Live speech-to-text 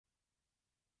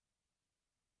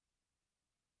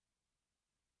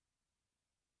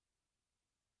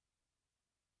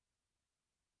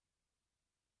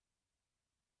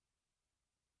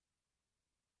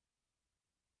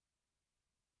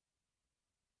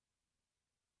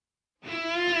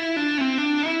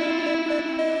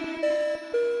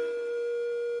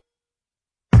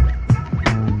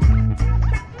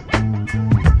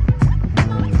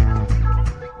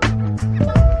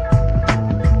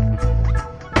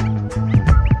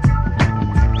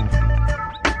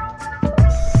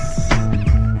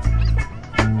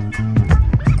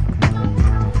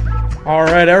All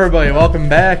right, everybody, welcome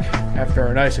back after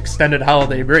our nice extended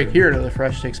holiday break here to the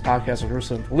Fresh Takes podcast with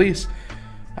Russo Felice.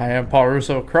 I am Paul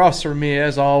Russo. Across from me,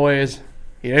 as always,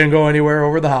 he didn't go anywhere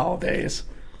over the holidays.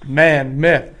 Man,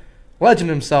 myth, legend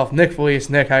himself, Nick Felice.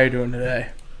 Nick, how you doing today?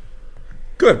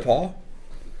 Good, Paul.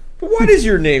 But why does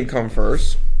your name come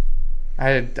first?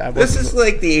 This is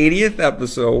like the 80th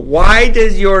episode. Why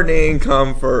does your name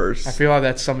come first? I feel like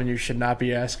that's something you should not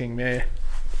be asking me.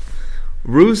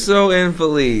 Russo and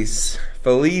Felice.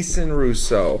 Felice and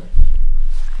Russo.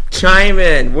 Chime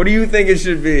in. What do you think it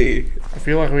should be? I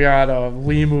feel like we got a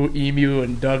Limu, Emu,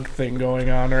 and Doug thing going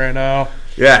on right now.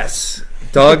 Yes.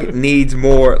 Doug needs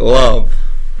more love.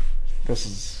 This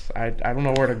is... I don't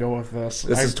know where to go with this.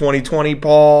 This is 2020,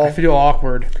 Paul. I feel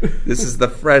awkward. This is the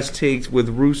Fresh Takes with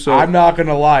Russo. I'm not going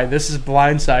to lie. This has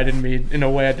blindsided me in a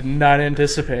way I did not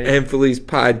anticipate. And Felice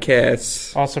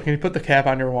podcasts. Also, can you put the cap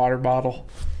on your water bottle?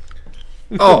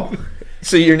 Oh,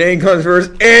 so your name comes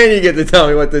first and you get to tell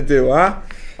me what to do, huh?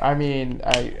 I mean,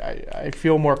 I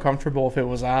feel more comfortable if it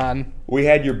was on. We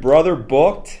had your brother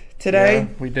booked today. Yeah,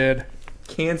 we did.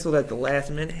 Canceled at the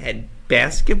last minute. Had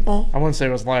basketball. I wouldn't say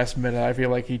it was last minute. I feel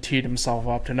like he teed himself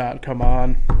up to not come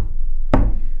on.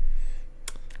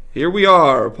 Here we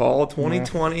are, Paul.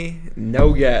 2020. Yeah.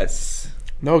 No guess.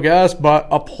 No guess, but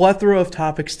a plethora of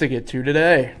topics to get to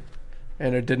today.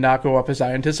 And it did not go up as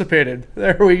I anticipated.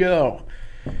 There we go.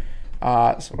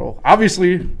 So,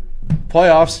 obviously,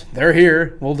 playoffs, they're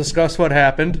here. We'll discuss what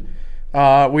happened.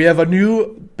 We have a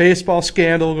new baseball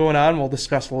scandal going on. We'll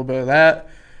discuss a little bit of that.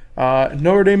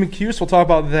 Notre Dame and Cuse, we'll talk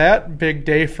about that. Big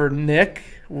day for Nick.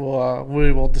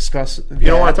 We will discuss that. You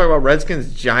don't want to talk about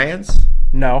Redskins Giants?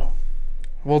 No.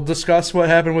 We'll discuss what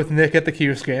happened with Nick at the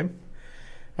Cuse game.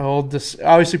 We'll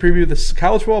obviously preview the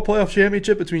college football playoff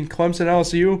championship between Clemson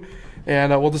LSU.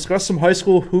 And we'll discuss some high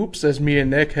school hoops as me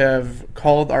and Nick have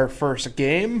called our first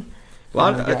game.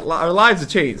 Our lives have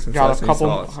changed since got a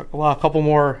couple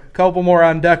more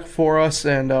on deck for us,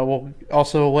 and we'll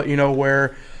also let you know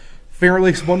where Finger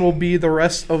Lakes 1 will be the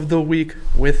rest of the week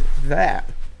with that.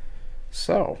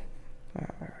 So,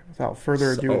 without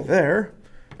further ado there,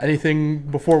 anything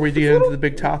before we get into the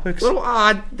big topics? A little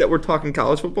odd that we're talking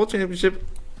college football championship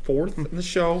fourth in the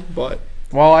show, but...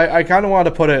 Well, I kind of want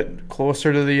to put it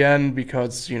closer to the end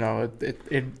because, you know,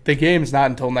 the game's not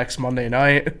until next Monday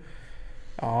night. It's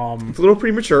a little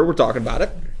premature. We're talking about it.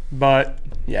 But,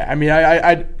 yeah, I mean,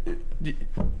 I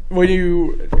when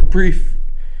you brief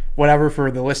whatever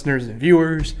for the listeners and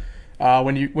viewers,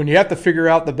 when you have to figure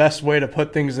out the best way to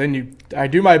put things in, I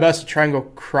do my best to try and go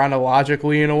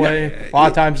chronologically in a way. Yeah, a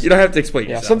lot of times... You don't have to explain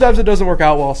yourself. Sometimes it doesn't work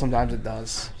out well. Sometimes it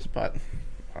does.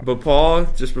 But Paul,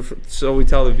 so we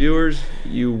tell the viewers,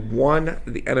 you won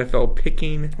the NFL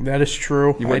picking. That is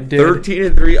true. You went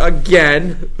 13-3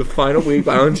 again the final week.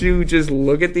 Why don't you just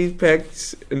look at these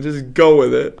picks and just go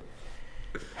with it?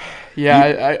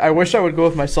 Yeah, I wish I would go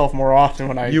with myself more often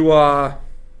when I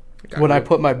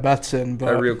put my bets in.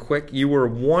 But real quick, you were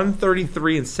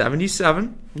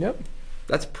 133-77. Yep,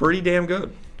 that's pretty damn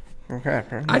good. Okay,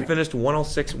 I finished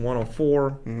 106-104.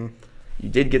 Mm-hmm. You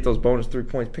did get those bonus 3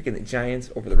 points picking the Giants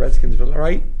over the Redskins,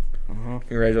 right? Uh-huh.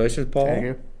 Congratulations, Paul. Thank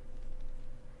you.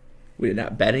 We did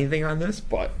not bet anything on this,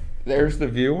 but there's the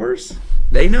viewers.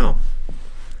 They know.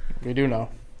 We do know.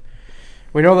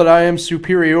 We know that I am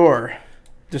superior,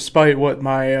 despite what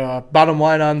my bottom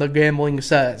line on the gambling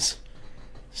says.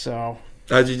 So.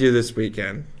 How'd you do this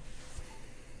weekend?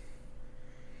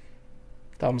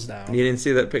 Thumbs down. You didn't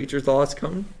see that Patriots loss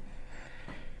coming?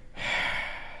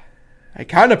 I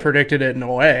kind of predicted it in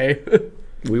a way.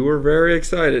 We were very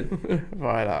excited.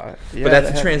 But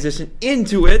that's a transition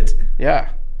into it. Yeah,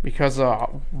 because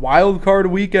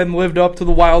Wildcard Weekend lived up to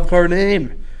the Wildcard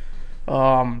name.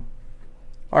 All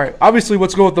right, obviously,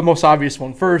 let's go with the most obvious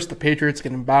one first. The Patriots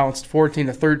getting bounced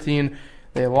 14-13.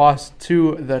 They lost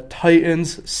to the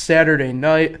Titans Saturday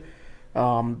night.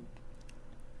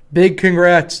 Big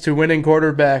congrats to winning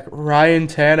quarterback Ryan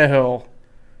Tannehill,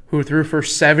 who threw for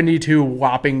 72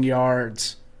 whopping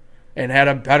yards and had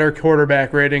a better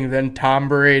quarterback rating than Tom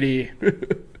Brady.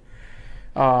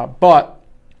 But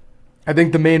I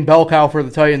think the main bell cow for the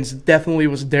Titans definitely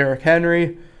was Derrick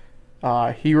Henry.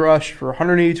 He rushed for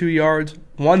 182 yards,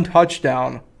 1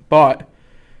 touchdown, but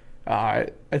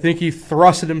I think he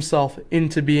thrusted himself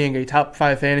into being a top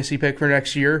 5 fantasy pick for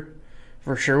next year,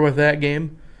 for sure with that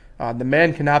game. The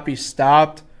man cannot be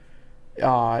stopped.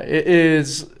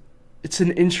 It's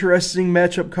an interesting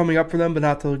matchup coming up for them, but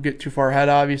not to get too far ahead,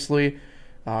 obviously.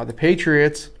 The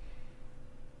Patriots,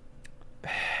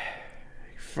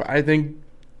 I think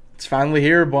it's finally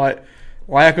here, but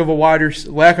lack of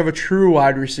a true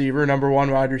wide receiver, number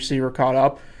one wide receiver caught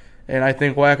up. And I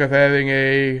think lack of having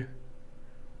a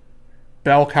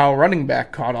bell cow running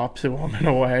back caught up to him in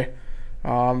a way.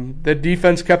 The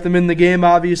defense kept them in the game,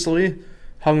 obviously.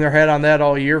 Hung their head on that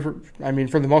all year.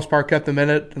 For the most part, kept them in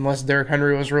it, unless Derrick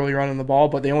Henry was really running the ball.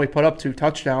 But they only put up 2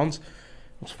 touchdowns.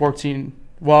 It was 14.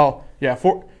 Well, yeah,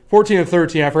 14 and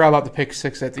 13. I forgot about the pick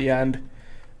 6 at the end.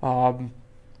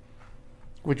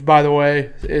 Which, by the way,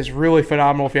 is really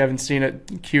phenomenal if you haven't seen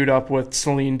it, queued up with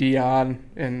Celine Dion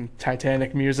and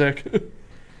Titanic music.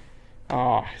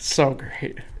 Oh, so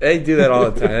great. They do that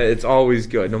all the time. It's always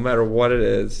good, no matter what it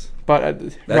is. But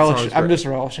I'm just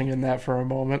relishing in that for a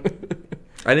moment.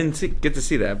 I didn't get to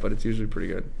see that, but it's usually pretty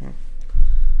good.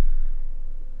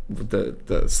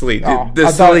 The Celine Dion.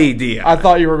 I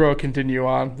thought you were going to continue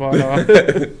on,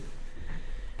 but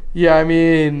yeah,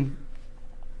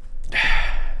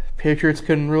 Patriots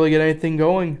couldn't really get anything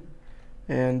going,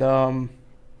 and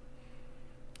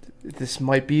this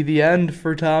might be the end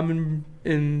for Tom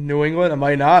in New England. It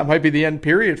might not. It might be the end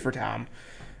period for Tom,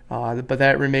 but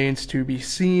that remains to be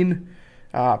seen.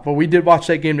 But we did watch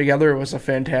that game together. It was a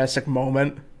fantastic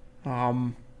moment.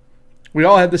 We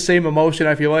all had the same emotion,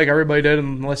 I feel like. Everybody did,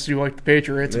 unless you like the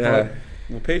Patriots. Yeah.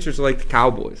 Well, Patriots are like the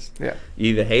Cowboys. Yeah.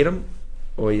 You either hate them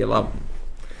or you love them.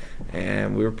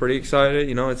 And we were pretty excited.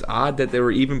 It's odd that they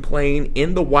were even playing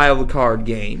in the wild card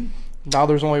game. Now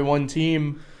there's only one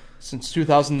team since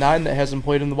 2009 that hasn't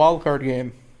played in the wild card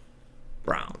game.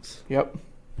 Browns. Yep.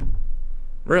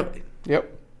 Really?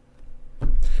 Yep.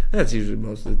 That's usually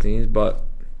most of the teams, but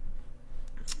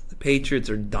the Patriots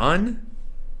are done.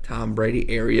 Tom Brady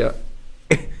era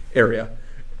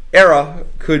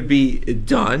could be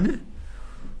done.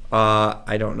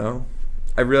 I don't know.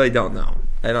 I really don't know.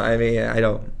 I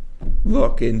don't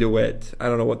look into it. I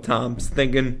don't know what Tom's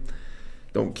thinking.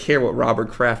 Don't care what Robert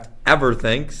Kraft ever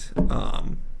thinks.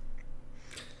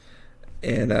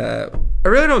 And I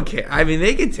really don't care.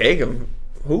 They could take him.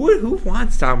 Who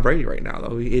wants Tom Brady right now,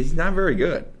 though? He's not very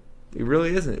good. He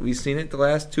really isn't. We've seen it the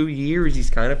last 2 years. He's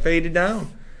kind of faded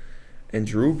down. And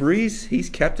Drew Brees, he's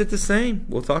kept it the same.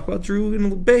 We'll talk about Drew in a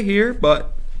little bit here,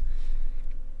 but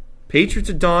Patriots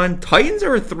are done. Titans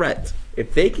are a threat.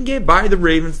 If they can get by the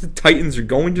Ravens, the Titans are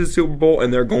going to the Super Bowl,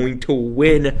 and they're going to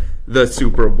win the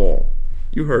Super Bowl.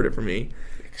 You heard it from me.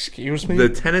 Excuse me? The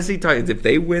Tennessee Titans, if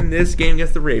they win this game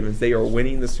against the Ravens, they are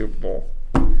winning the Super Bowl.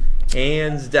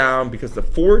 Hands down, because the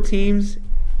 4 teams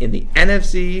in the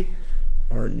NFC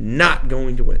are not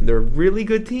going to win. They're really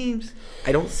good teams.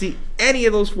 I don't see any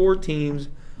of those 4 teams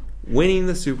winning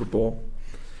the Super Bowl.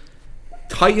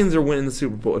 Titans are winning the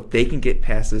Super Bowl if they can get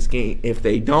past this game. If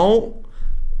they don't,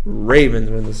 Ravens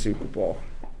win the Super Bowl.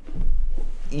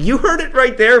 You heard it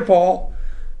right there, Paul.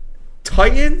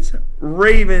 Titans,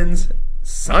 Ravens,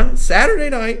 Saturday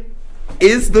night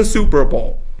is the Super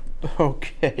Bowl.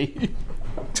 Okay.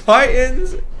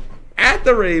 Titans at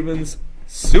the Ravens,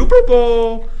 Super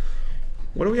Bowl.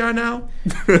 What are we on now?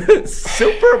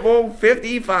 Super Bowl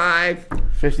 55.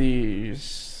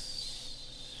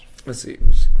 50s. Let's see.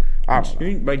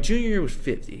 My junior year was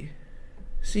 50.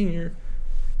 Senior.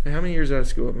 How many years out of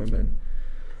school have I been?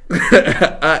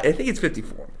 I think it's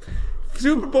 54.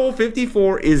 Super Bowl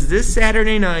 54 is this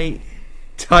Saturday night.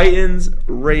 Titans,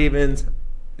 Ravens.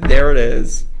 There it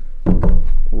is.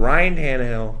 Ryan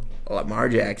Tannehill, Lamar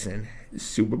Jackson.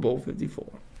 Super Bowl 54.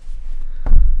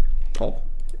 Paul?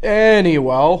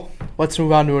 Anyway, let's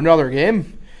move on to another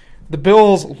game. The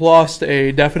Bills lost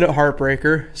a definite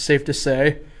heartbreaker, safe to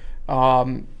say.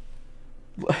 I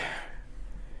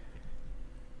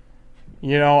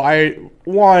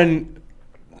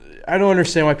don't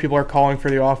understand why people are calling for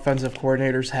the offensive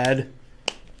coordinator's head.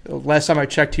 Last time I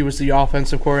checked, he was the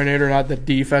offensive coordinator, not the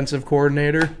defensive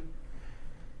coordinator,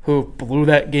 who blew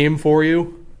that game for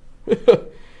you. But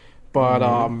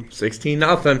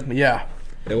 16-0. Yeah.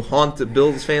 They'll haunt the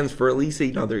Bills fans for at least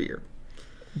another year.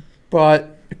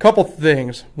 But a couple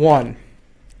things. One,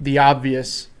 the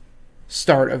obvious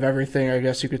start of everything, I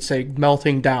guess you could say,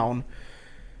 melting down.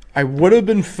 I would have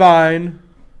been fine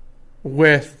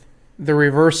with the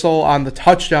reversal on the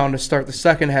touchdown to start the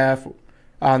second half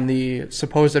on the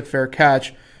supposed fair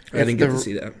catch. I didn't get to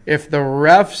see that. If the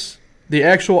refs, the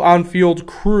actual on-field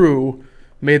crew,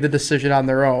 made the decision on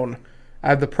their own. I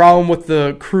have the problem with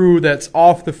the crew that's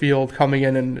off the field coming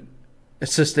in and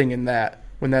assisting in that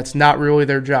when that's not really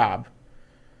their job.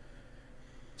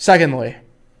 Secondly,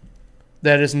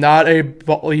 that is not a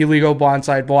illegal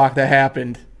blindside block that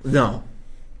happened. No.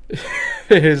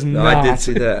 It is not. No, I did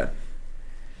see that.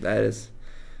 That is.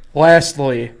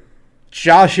 Lastly,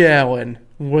 Josh Allen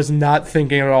was not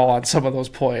thinking at all on some of those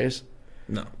plays.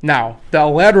 No. Now, the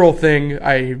lateral thing,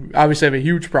 I obviously have a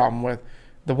huge problem with.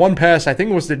 the one pass, I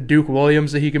think it was to Duke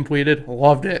Williams that he completed.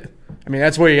 Loved it. I mean,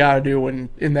 that's what you got to do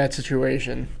in that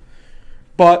situation.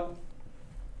 But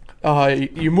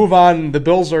you move on. The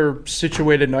Bills are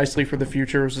situated nicely for the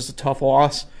future. It was just a tough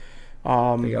loss. They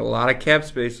got a lot of cap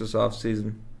space this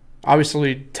offseason.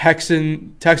 Obviously,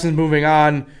 Texans moving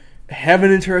on. Have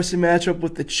an interesting matchup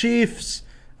with the Chiefs.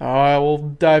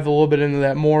 We'll dive a little bit into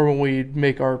that more when we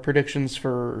make our predictions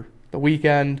for the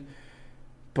weekend.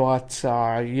 But,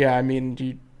 yeah, I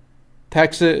mean,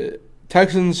 Texans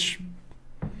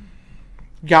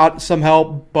got some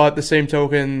help, but the same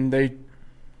token, they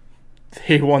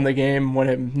won the game when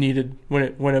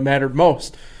it mattered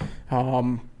most.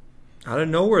 Out of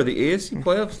nowhere, the AFC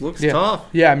playoffs looks tough.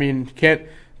 Yeah, I mean,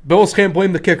 Bills can't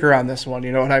blame the kicker on this one.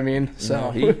 You know what I mean?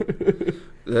 So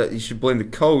no, you should blame the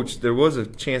coach. There was a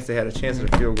chance they had a chance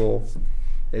at a field goal.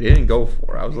 They didn't go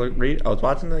for it. I was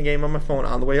watching the game on my phone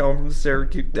on the way home from the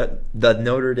Syracuse, the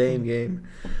Notre Dame game.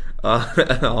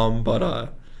 The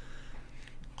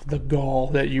gall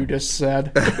that you just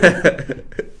said.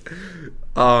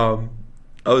 I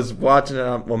was watching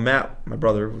it. Matt, my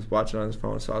brother, was watching it on his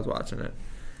phone, so I was watching it.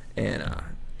 And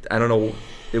I don't know.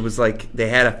 It was like they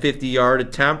had a 50-yard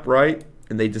attempt, right?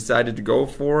 And they decided to go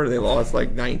for it. They lost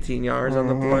like 19 yards on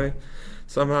the play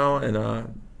somehow.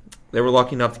 And they were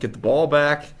lucky enough to get the ball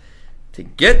back to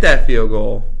get that field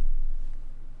goal,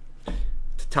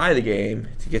 to tie the game,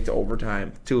 to get to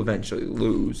overtime, to eventually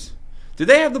lose. Did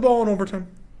they have the ball in overtime?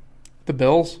 The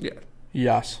Bills? Yeah.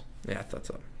 Yes. Yeah, I thought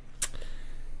so.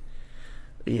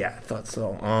 Yeah,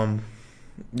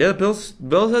 the Bills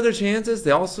had their chances.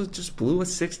 They also just blew a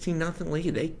 16-0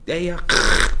 lead.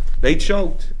 They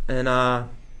choked, and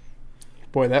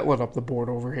boy, that lit up the board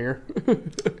over here.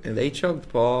 and they choked,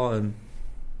 Paul, and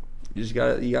you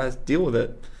guys deal with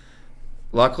it.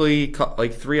 Luckily,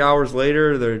 like 3 hours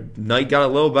later, their night got a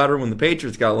little better when the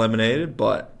Patriots got eliminated.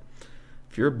 But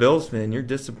if you're a Bills fan, you're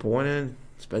disappointed.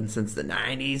 It's been since the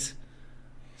 90s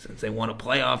since they won a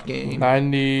playoff game.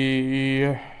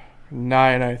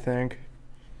 99, I think.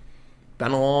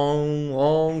 Been a long,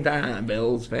 long time,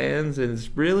 Bills fans, and it's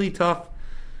really tough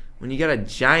when you got a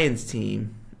Giants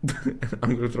team.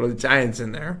 I'm going to throw the Giants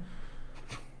in there.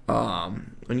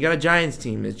 When you got a Giants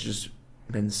team, it's just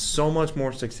been so much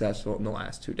more successful in the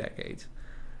last 2 decades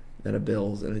than a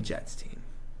Bills and a Jets team.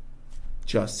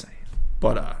 Just saying.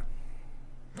 But,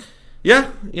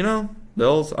 yeah,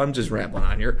 Bills, I'm just rambling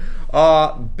on here.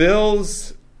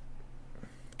 Bills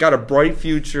got a bright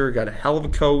future, got a hell of a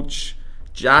coach.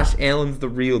 Josh Allen's the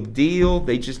real deal.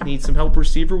 They just need some help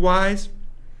receiver-wise.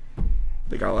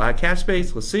 They got a lot of cap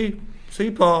space. Let's see.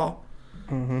 Paul.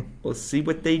 Let's see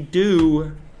what they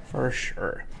do. For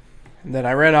sure. And then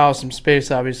I ran out of some space,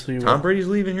 obviously. Tom Brady's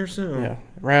leaving here soon. Yeah.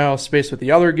 Ran out of space with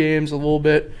the other games a little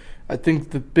bit. I think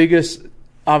the biggest,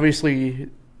 obviously,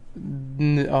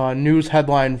 news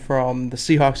headline from the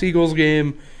Seahawks-Eagles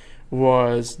game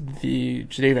was the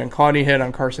Jadeveon Clowney hit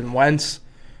on Carson Wentz.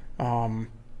 A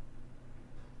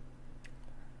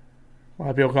lot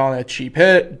of people calling it a cheap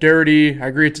hit, dirty. I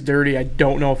agree it's dirty. I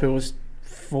don't know if it was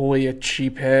fully a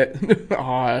cheap hit. And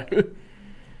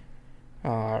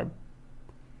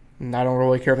I don't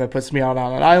really care if that puts me out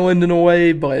on an island in a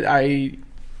way, but I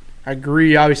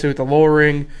agree, obviously, with the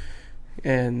lowering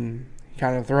and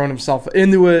kind of throwing himself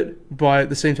into it. But at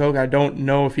the same token, I don't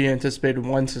know if he anticipated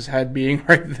Wentz's head being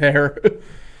right there.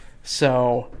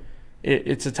 So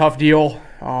it's a tough deal.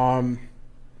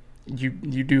 You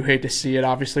do hate to see it,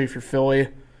 obviously, if you're Philly.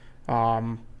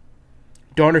 Don't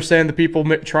understand the people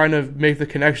trying to make the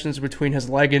connections between his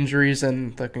leg injuries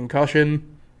and the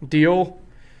concussion deal.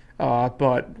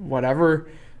 But whatever.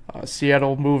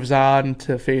 Seattle moves on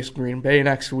to face Green Bay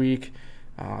next week.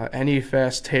 Any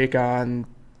fast take on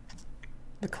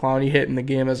the Clowney hit in the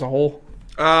game as a whole?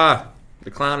 The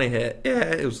Clowney hit. Yeah,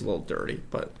 it was a little dirty,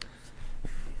 but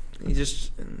I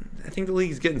think the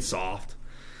league's getting soft.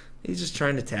 He's just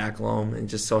trying to tackle him, and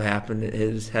just so happened it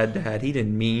hit his head-to-head. He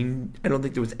didn't mean. I don't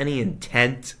think there was any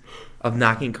intent of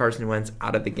knocking Carson Wentz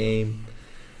out of the game.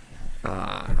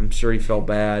 I'm sure he felt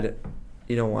bad.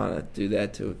 You don't want to do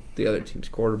that to the other team's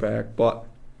quarterback, but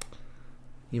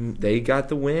they got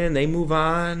the win. They move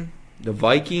on. The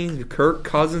Vikings, Kirk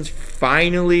Cousins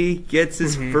finally gets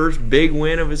his first big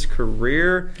win of his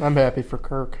career. I'm happy for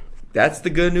Kirk. That's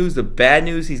the good news. The bad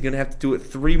news, he's going to have to do it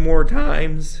 3 more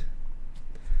times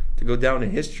to go down in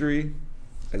history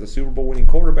as a Super Bowl winning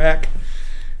quarterback.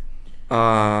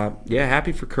 Yeah,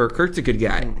 happy for Kirk. Kirk's a good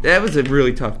guy. That was a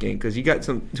really tough game because you got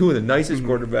 2 of the nicest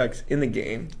quarterbacks in the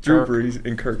game, Drew Brees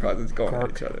and Kirk Cousins going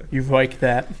at each other. You like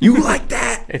that? You like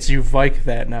that? It's you like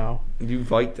that now. You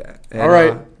like that. And, all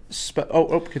right.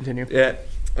 Continue. Yeah,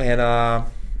 and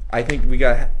I think we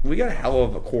got a hell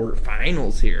of a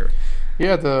quarterfinals here.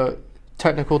 Yeah, the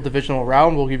technical divisional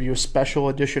round will give you a special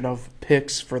edition of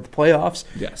picks for the playoffs.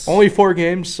 Yes. Only 4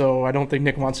 games, so I don't think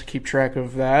Nick wants to keep track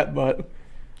of that, but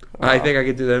I think I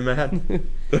could do that in my head.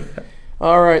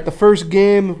 all right, the first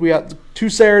game, we got 2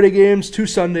 Saturday games, 2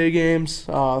 Sunday games,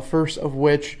 first of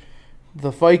which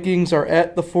the Vikings are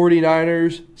at the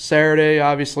 49ers. Saturday,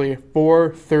 obviously,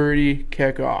 4:30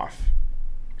 kickoff.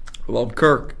 Love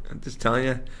Kirk. I'm just telling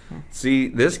you. See,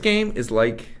 this game is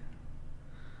like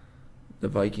the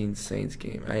Vikings-Saints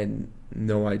game. I had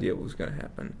no idea what was going to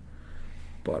happen.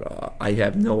 But I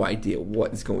have no idea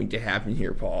what is going to happen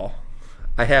here, Paul.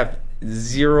 I have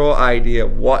zero idea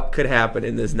what could happen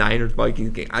in this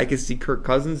Niners-Vikings game. I could see Kirk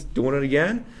Cousins doing it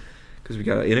again because we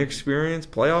got an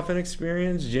playoff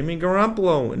inexperience, Jimmy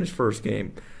Garoppolo in his first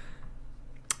game.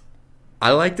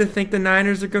 I like to think the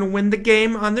Niners are going to win the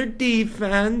game on their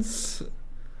defense,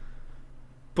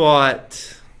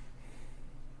 but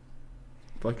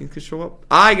Vikings could show up.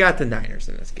 I got the Niners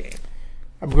in this game.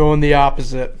 I'm going the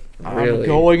opposite. Really? I'm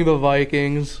going the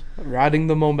Vikings, riding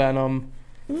the momentum.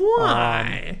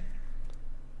 Why?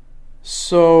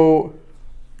 So,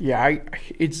 yeah,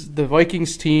 it's the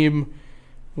Vikings team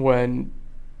when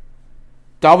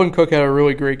Dalvin Cook had a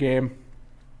really great game.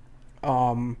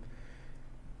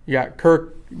 Yeah,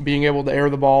 Kirk being able to air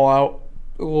the ball out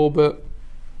a little bit.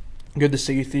 Good to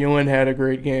see. Thielen had a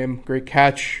great game, great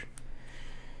catch.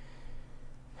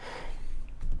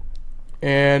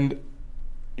 And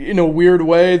in a weird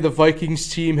way, the Vikings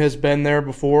team has been there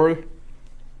before,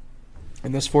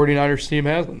 and this 49ers team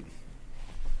hasn't.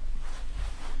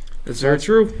 That's very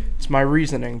true. It's my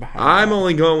reasoning behind I'm that.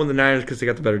 only going with the Niners because they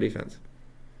got the better defense.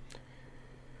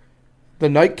 The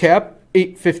nightcap,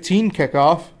 8:15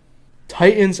 kickoff.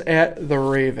 Titans at the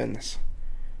Ravens.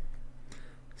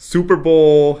 Super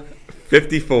Bowl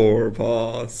 54,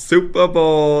 Paul. Super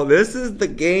Bowl. This is the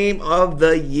game of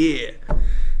the year.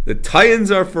 The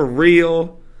Titans are for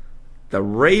real. The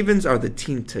Ravens are the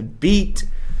team to beat.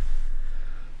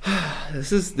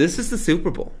 This is the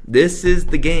Super Bowl. This is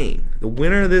the game. The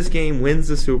winner of this game wins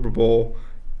the Super Bowl.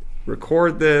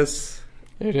 Record this.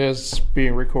 It is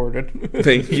being recorded.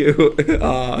 Thank you.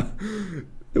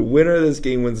 The winner of this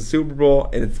game wins the Super Bowl,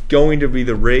 and it's going to be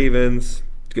the Ravens.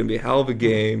 It's going to be a hell of a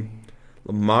game.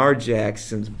 Lamar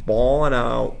Jackson's balling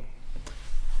out.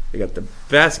 They got the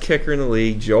best kicker in the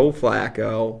league, Joe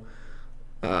Flacco.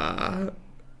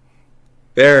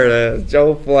 There it is,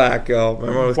 Joe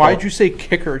Flacco. Why'd you say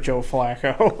kicker, Joe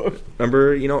Flacco?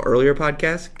 Remember, earlier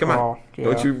podcast? Come on. Oh, yeah.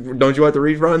 Don't you want the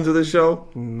reruns of this show?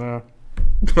 No.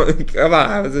 Come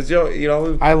on, it was a joke,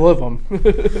 I love them.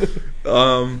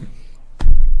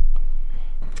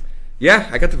 Yeah,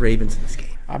 I got the Ravens in this game.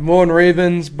 I'm going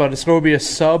Ravens, but it's going to be a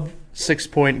sub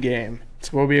 6-point game. It's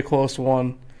going to be a close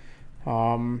one. It's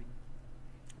going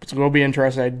to be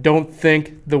interesting. I don't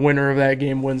think the winner of that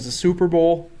game wins the Super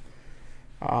Bowl.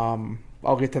 I'll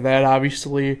get to that,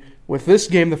 obviously. With this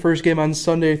game, the first game on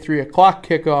Sunday, 3 o'clock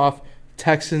kickoff,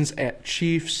 Texans at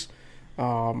Chiefs.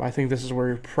 I think this is where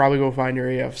you're probably going to find your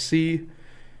AFC,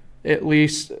 at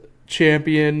least,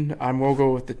 champion. I'm going to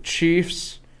go with the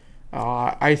Chiefs.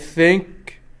 I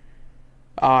think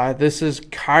this is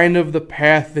kind of the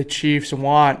path the Chiefs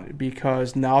want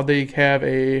because now they have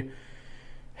it's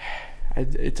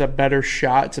a better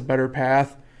shot, it's a better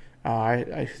path.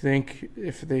 I think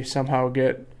if they somehow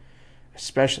get,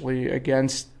 especially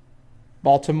against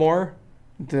Baltimore,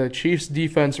 the Chiefs'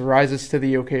 defense rises to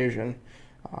the occasion.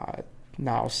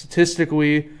 Now,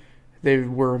 statistically, they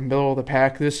were middle of the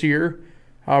pack this year.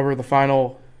 However, the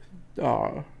final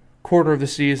quarter of the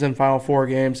season, final 4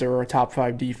 games, they were a top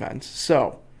 5 defense.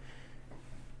 So,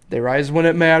 they rise when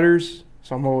it matters,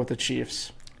 so I'm going with the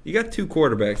Chiefs. You got 2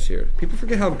 quarterbacks here. People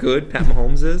forget how good Pat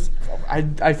Mahomes is.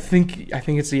 I think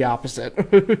it's the opposite. I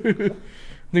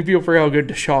think people forget how good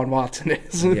Deshaun Watson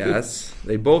is. Yes,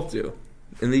 they both do.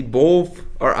 And they both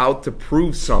are out to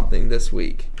prove something this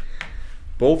week.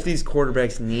 Both these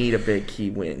quarterbacks need a big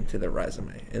key win to their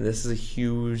resume, and this is a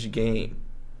huge game.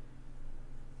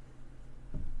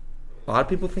 A lot of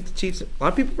people think the Chiefs. A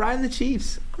lot of people riding the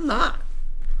Chiefs. I'm not.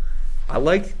 I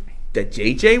like that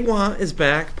J.J. Watt is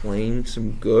back playing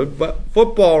some good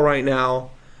football right now.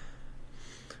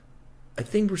 I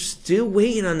think we're still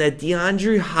waiting on that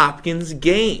DeAndre Hopkins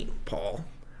game, Paul.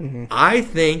 Mm-hmm. I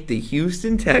think the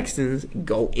Houston Texans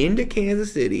go into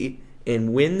Kansas City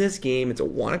and win this game. It's a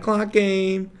 1 o'clock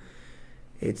game.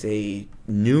 It's a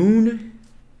noon.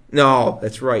 No,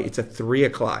 that's right. It's a 3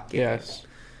 o'clock game. Yes.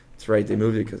 That's right. They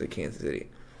moved it because of Kansas City.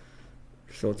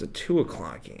 So it's a 2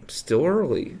 o'clock game. Still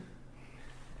early.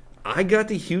 I got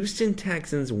the Houston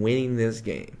Texans winning this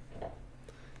game.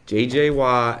 J.J.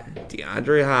 Watt,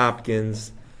 DeAndre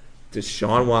Hopkins,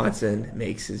 Deshaun Watson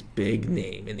makes his big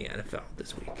name in the NFL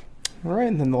this week. All right,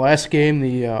 and then the last game,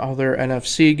 the other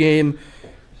NFC game,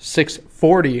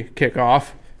 6:40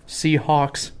 kickoff,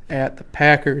 Seahawks at the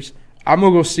Packers. I'm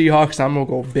going to go Seahawks, I'm going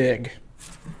to go big.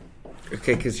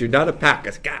 Okay, because you're not a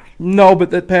Packers guy. No,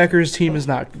 but the Packers team is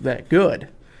not that good.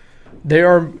 They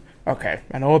are, okay,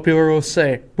 I know what people are going to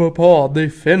say, but Paul, they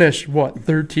finished,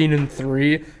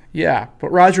 13-3? Yeah,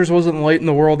 but Rodgers wasn't lighting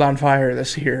the world on fire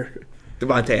this year.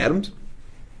 Devontae Adams?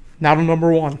 Not a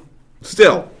number one.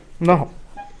 Still? No.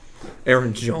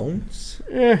 Aaron Jones?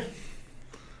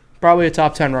 Probably a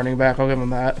top 10 running back, I'll give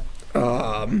him that.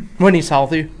 When he's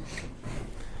healthy.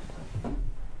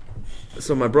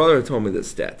 So my brother told me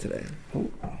this stat today.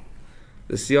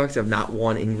 The Seahawks have not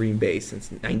won in Green Bay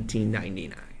since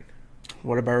 1999.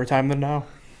 What a better time than now.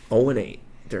 0-8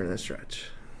 during this stretch.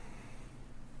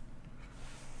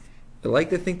 I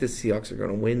like to think the Seahawks are going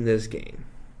to win this game.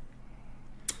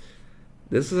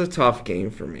 This is a tough game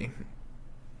for me.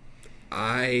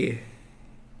 I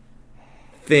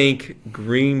think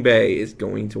Green Bay is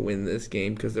going to win this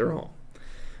game because they're home.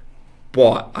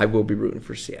 But I will be rooting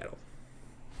for Seattle.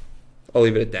 I'll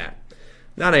leave it at that.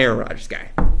 Not an Aaron Rodgers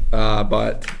guy.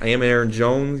 But I am an Aaron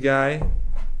Jones guy.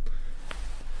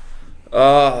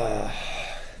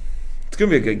 It's going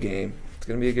to be a good game. It's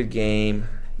going to be a good game.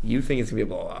 You think it's going to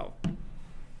be a blowout.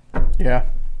 Yeah.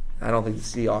 I don't think the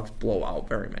Seahawks blow out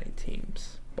very many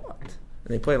teams. And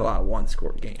they played a lot of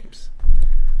one-score games.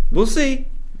 We'll see.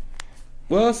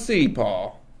 We'll see,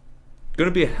 Paul. Going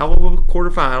to be a hell of a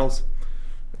quarterfinals.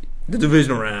 The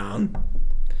divisional round.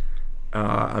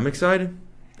 I'm excited.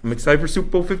 I'm excited for Super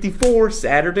Bowl 54,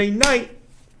 Saturday night.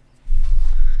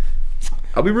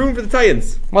 I'll be rooting for the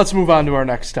Titans. Let's move on to our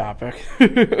next topic.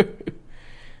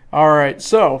 All right,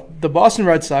 so the Boston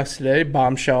Red Sox today,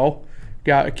 bombshell,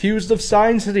 got accused of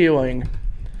sign stealing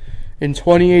in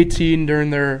 2018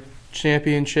 during their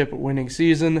championship-winning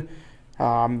season.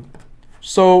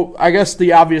 So I guess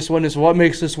the obvious one is what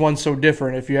makes this one so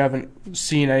different if you haven't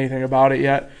seen anything about it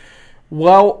yet.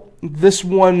 Well, this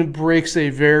one breaks a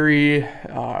very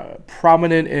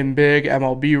prominent and big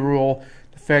MLB rule,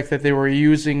 the fact that they were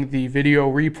using the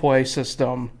video replay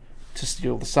system to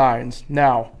steal the signs.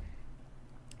 Now,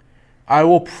 I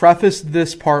will preface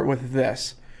this part with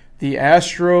this. The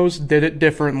Astros did it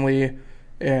differently,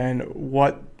 and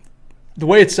the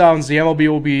way it sounds, the MLB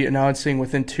will be announcing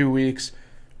within 2 weeks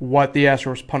what the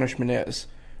Astros' punishment is.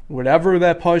 Whatever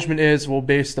that punishment is will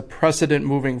base the precedent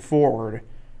moving forward.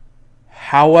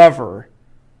 However,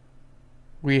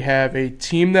 we have a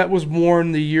team that was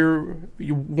warned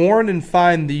and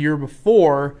fined the year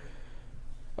before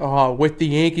with the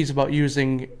Yankees about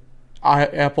using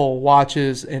Apple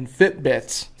Watches and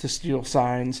Fitbits to steal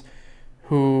signs,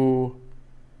 who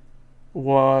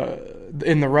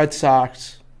in the Red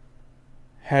Sox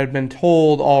had been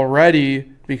told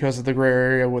already because of the gray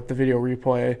area with the video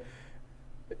replay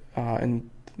in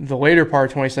the later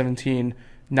part of 2017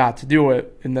 not to do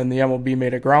it, and then the MLB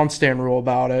made a ground stand rule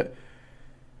about it.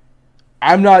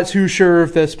 I'm not too sure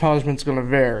if this punishment's going to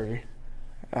vary.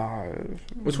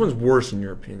 Which one's worse in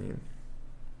your opinion?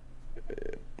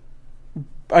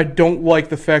 I don't like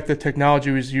the fact that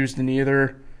technology was used in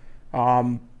either,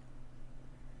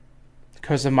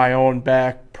 because of my own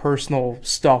personal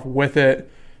stuff with it,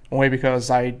 only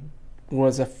because I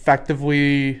was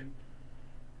effectively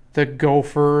the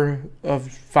gopher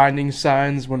of finding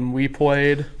signs when we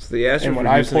played. So the Astros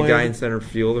were using a guy in center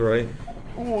field, right?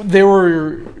 They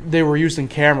were using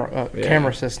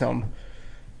camera system.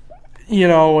 You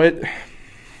know,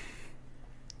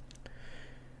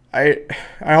 I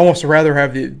almost rather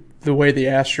have the way the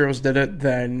Astros did it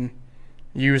than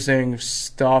using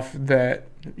stuff that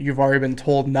you've already been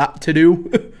told not to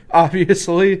do,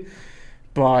 obviously.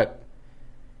 But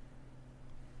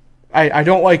I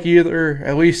don't like either.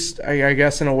 At least, I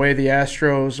guess, in a way, the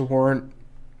Astros weren't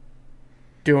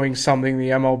doing something the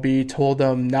MLB told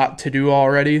them not to do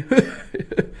already.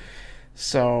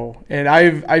 So, and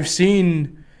I've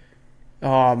seen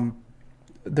a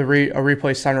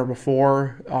replay center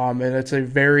before, and it's a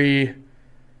very,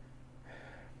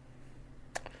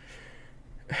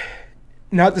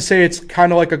 not to say it's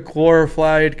kind of like a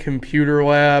glorified computer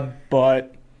lab,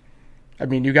 but I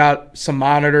mean, you got some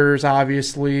monitors,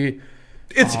 obviously.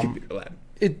 It's a computer lab.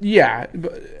 Yeah,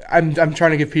 I'm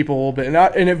trying to give people a little bit,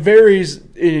 and it varies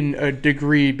in a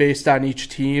degree based on each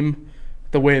team,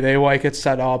 the way they like it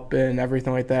set up and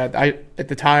everything like that. At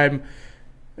the time,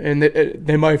 and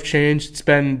they might have changed. It's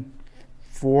been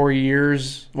 4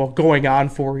 years, well, going on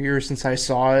 4 years since I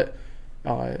saw it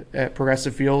at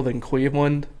Progressive Field in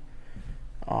Cleveland.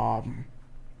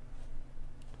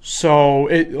 So,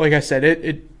 like I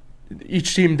said,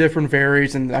 each team different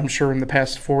varies, and I'm sure in the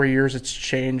past 4 years it's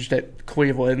changed at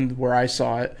Cleveland where I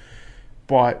saw it.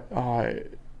 But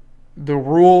the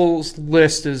rules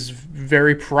list is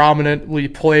very prominently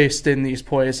placed in these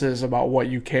places about what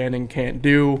you can and can't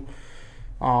do.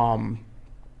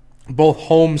 Both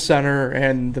home center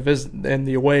and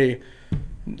the away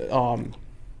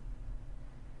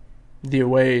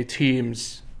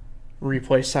teams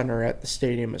replay center at the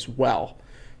stadium as well.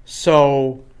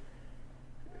 So,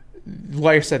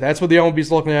 like I said, that's what the MLB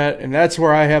is looking at, and that's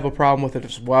where I have a problem with it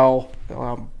as well.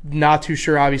 Not too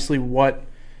sure, obviously,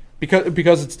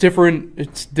 because it's different.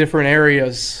 It's different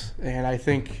areas, and I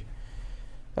think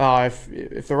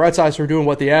if the Red Sox were doing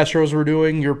what the Astros were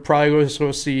doing, you're probably going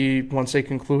to see once they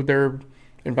conclude their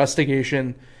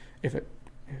investigation, if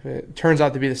it turns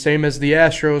out to be the same as the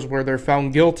Astros, where they're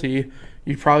found guilty,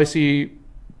 you'd probably see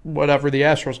whatever the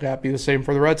Astros got be the same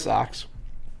for the Red Sox.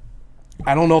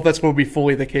 I don't know if that's going to be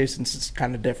fully the case since it's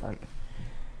kind of different.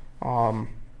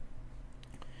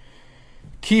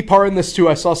 Key part in this, too,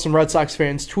 I saw some Red Sox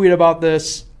fans tweet about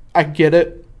this. I get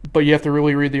it, but you have to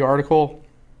really read the article.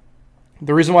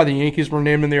 The reason why the Yankees were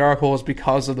named in the article is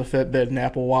because of the Fitbit and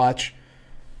Apple Watch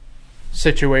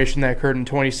situation that occurred in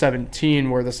 2017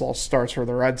 where this all starts for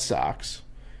the Red Sox.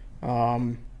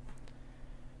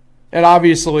 And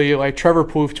obviously, like Trevor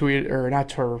Plouffe tweeted, or not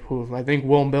Trevor Plouffe, I think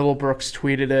Will Middlebrooks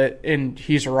tweeted it, and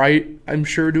he's right, I'm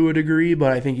sure, to a degree,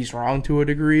 but I think he's wrong to a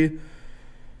degree.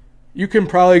 You can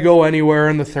probably go anywhere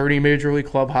in the 30 major league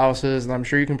clubhouses, and I'm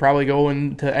sure you can probably go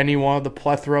into any one of the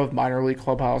plethora of minor league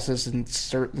clubhouses in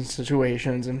certain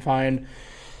situations and find,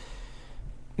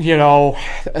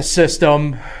 a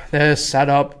system that is set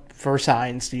up for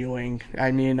sign stealing.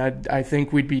 I mean, I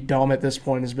think we'd be dumb at this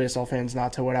point as baseball fans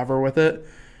not to whatever with it.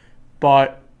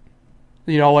 But,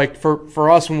 like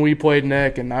for us when we played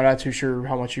Nick, and I'm not too sure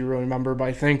how much you really remember, but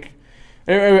I think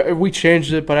we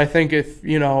changed it. But I think if,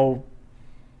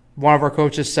 one of our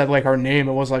coaches said like our name,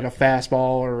 it was like a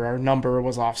fastball, or our number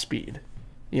was off speed,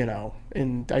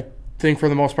 And I think for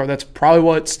the most part that's probably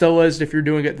what it still is if you're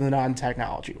doing it the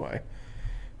non-technology way.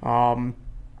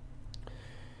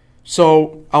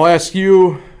 So I'll ask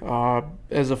you,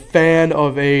 as a fan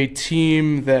of a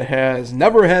team that has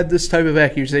never had this type of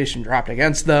accusation dropped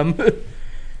against them,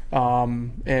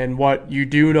 and what you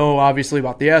do know, obviously,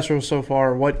 about the Astros so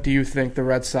far, what do you think the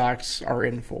Red Sox are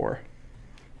in for?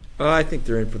 I think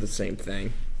they're in for the same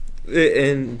thing.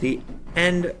 In the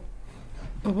end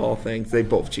of all things, they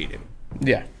both cheated.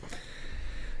 Yeah.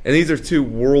 And these are two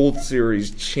World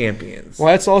Series champions. Well,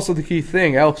 that's also the key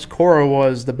thing. Alex Cora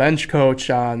was the bench coach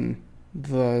on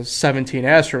the 17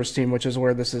 Astros team, which is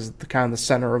where this is kind of the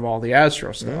center of all the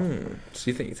Astros stuff. So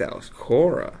you think it's Alex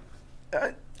Cora?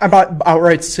 I'm not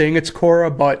outright saying it's Cora,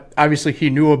 but obviously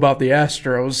he knew about the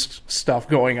Astros stuff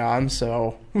going on,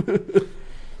 so...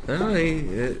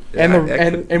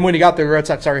 And when he got there, the Red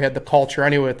Sox already had the culture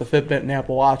anyway with the Fitbit and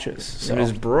Apple Watches. So. And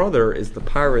his brother is the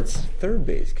Pirates' third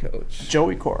base coach,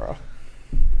 Joey Cora.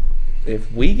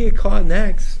 If we get caught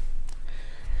next,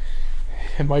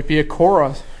 it might be a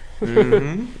Cora.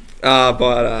 Mm-hmm.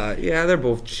 Yeah, they're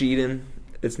both cheating.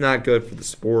 It's not good for the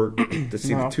sport to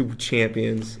see the two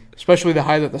champions, especially the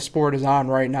high that the sport is on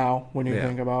right now. When you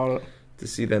think about it, to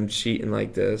see them cheating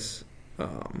like this.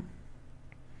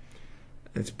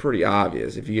 It's pretty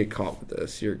obvious. If you get caught with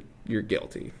this, you're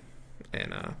guilty,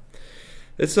 and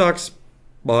it sucks.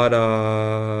 But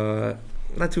I'm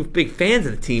not too big fans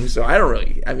of the team, so I don't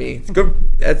really. I mean, it's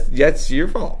good. That's your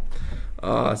fault.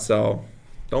 So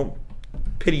don't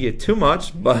pity it too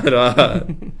much. But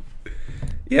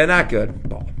yeah, not good.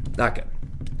 Ball, not good.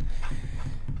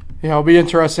 Yeah, it'll be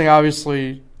interesting.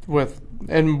 Obviously,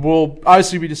 and we'll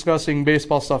obviously be discussing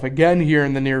baseball stuff again here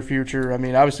in the near future. I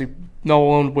mean, obviously. No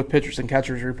one with pitchers and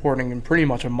catchers reporting in pretty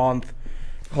much a month.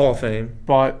 Hall of Fame.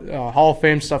 But Hall of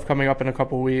Fame stuff coming up in a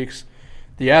couple weeks.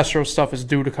 The Astros stuff is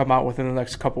due to come out within the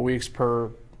next couple weeks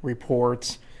per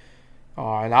reports.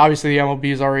 And obviously the MLB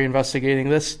is already investigating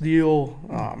this deal.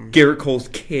 Garrett Cole's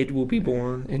kid will be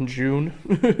born. In June.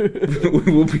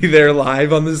 We will be there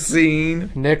live on the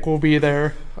scene. Nick will be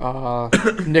there.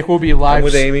 Nick will be live. I'm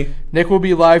with Amy. Nick will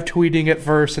be live tweeting it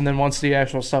first, and then once the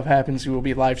actual stuff happens, he will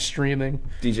be live streaming.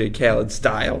 DJ Khaled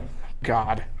style.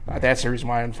 God, that's the reason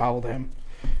why I unfollowed him.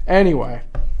 Anyway,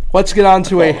 let's get on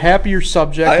to a happier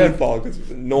subject. I unfollowed because it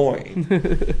was annoying.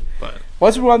 But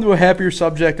let's move on to a happier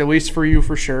subject, at least for you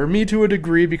for sure. Me to a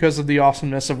degree because of the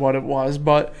awesomeness of what it was.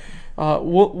 But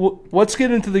let's get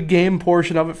into the game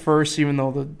portion of it first, even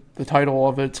though the title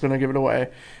of it's going to give it away.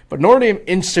 But Notre Dame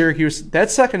in Syracuse,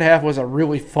 that second half was a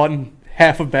really fun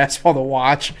half of basketball to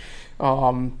watch.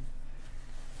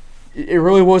 it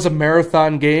really was a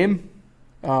marathon game.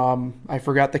 I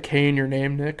forgot the K in your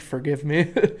name, Nick. Forgive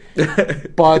me.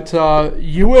 But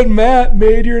you and Matt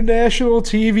made your national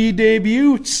TV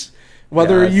debuts.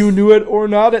 Whether you knew it or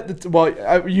not,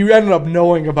 you ended up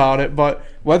knowing about it, but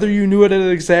whether you knew it at an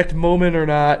exact moment or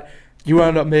not, you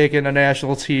ended up making a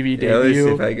national TV debut. Let me see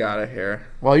if I got it here.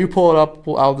 While you pull it up,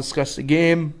 I'll discuss the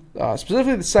game,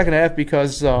 specifically the second half,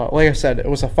 because, like I said, it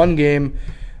was a fun game.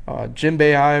 Jim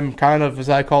Boeheim, kind of, as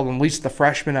I call him, leased the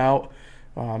freshmen out.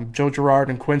 Joe Girard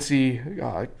and Quincy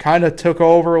kind of took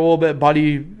over a little bit.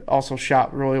 Buddy also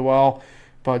shot really well.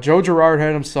 But Joe Girard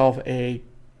had himself a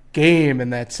game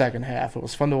in that second half. It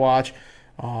was fun to watch.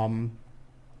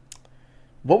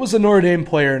 What was the Notre Dame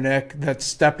player, Nick, that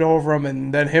stepped over him,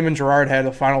 and then him and Girard had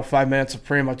the final 5 minutes of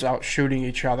pretty much out shooting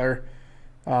each other?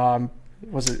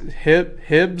 Was it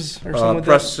Hibbs or something like that?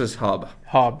 Precious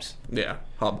Hubbs. Yeah,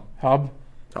 Hub.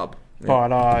 Yeah.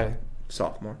 But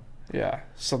sophomore. Yeah,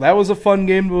 so that was a fun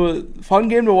game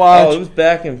to watch. Oh, it was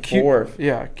back and forth.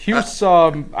 Yeah, Cuse.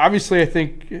 Obviously, I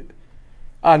think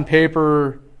on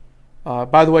paper.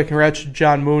 By the way, congrats to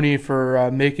John Mooney for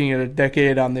making it a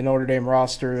decade on the Notre Dame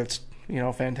roster. That's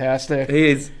fantastic.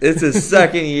 It's his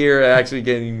second year actually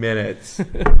getting minutes.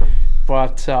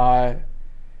 But at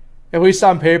least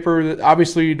on paper,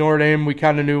 obviously Notre Dame we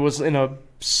kind of knew was in you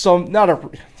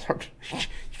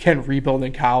can't rebuild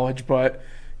in college, but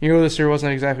this year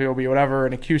wasn't exactly going to be whatever.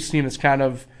 And a Cuse team is kind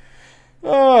of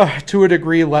to a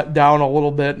degree let down a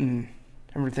little bit, and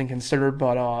everything considered,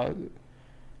 but.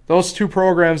 Those two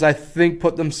programs, I think,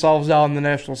 put themselves out in the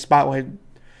national spotlight,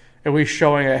 at least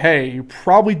showing that, hey, you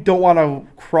probably don't want to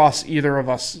cross either of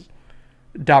us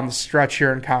down the stretch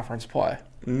here in conference play.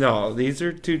 No, these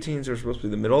are two teams that are supposed to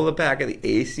be the middle of the pack of the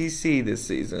ACC this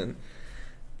season.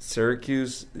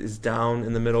 Syracuse is down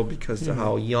in the middle because of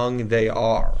how young they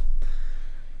are.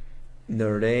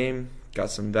 Notre Dame got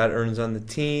some veterans on the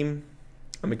team.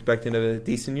 I'm expecting a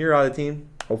decent year out of the team.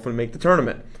 Hopefully make the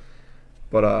tournament.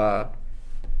 But,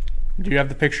 do you have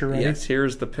the picture ready? Yes,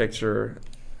 here's the picture.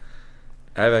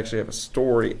 I actually have a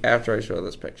story after I show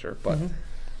this picture. But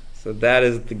So that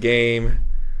is the game.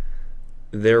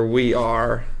 There we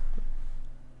are.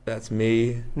 That's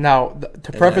me. Now,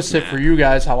 to preface it for you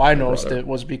guys, how I noticed it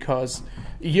was because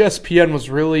ESPN was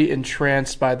really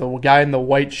entranced by the guy in the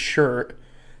white shirt.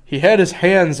 He had his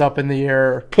hands up in the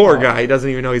air. Poor guy. He doesn't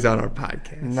even know he's on our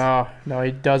podcast. No, he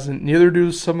doesn't. Neither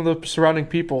do some of the surrounding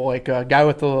people, like a guy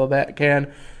with the little bat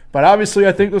can. But obviously,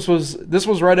 I think this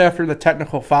was right after the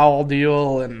technical foul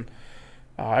deal and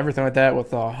everything like that with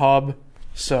Hub.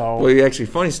 So, well, actually,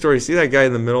 funny story. See that guy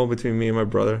in the middle between me and my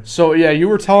brother? So, yeah, you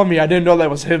were telling me. I didn't know that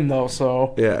was him, though.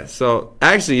 So yeah. So,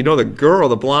 actually, the girl,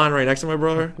 the blonde right next to my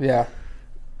brother? Yeah.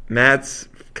 Matt's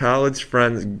college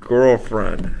friend's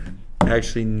girlfriend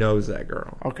actually knows that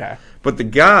girl. Okay. But the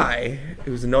guy,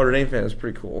 who's a Notre Dame fan, was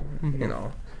pretty cool,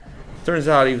 Turns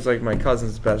out he was like my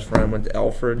cousin's best friend. Went to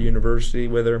Alfred University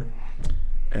with her,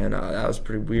 and that was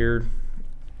pretty weird.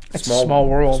 It's a small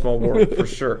world. Small world for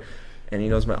sure. And he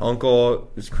knows my uncle.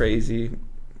 It was crazy.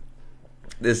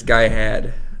 This guy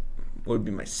had what would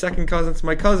be my second cousin. It's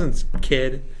my cousin's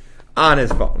kid on his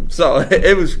phone. So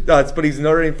it was nuts. But he's a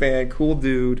Notre Dame fan. Cool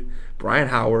dude. Brian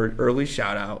Howard. Early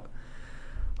shout out.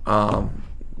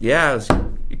 Yeah, it was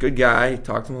a good guy.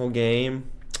 Talked to him the whole game.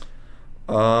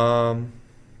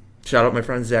 Shout out my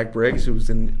friend Zach Briggs, who was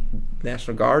in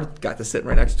National Guard. Got to sit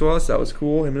right next to us. That was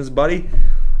cool. Him and his buddy.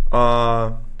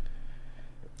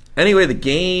 Anyway, the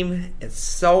game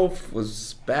itself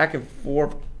was back and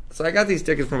forth. So I got these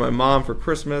tickets from my mom for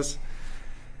Christmas.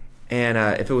 And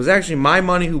if it was actually my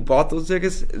money who bought those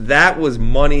tickets, that was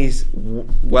money's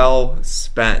well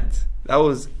spent. I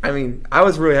was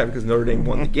really happy because Notre Dame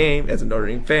won the game. As a Notre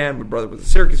Dame fan, my brother was a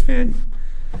Syracuse fan.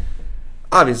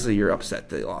 Obviously, you're upset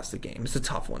they lost the game. It's a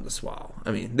tough one to swallow.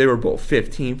 I mean, they were both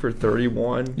 15 for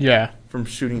 31 from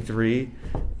shooting three.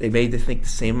 They made, I think, the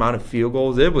same amount of field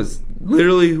goals. It was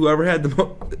literally whoever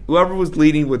was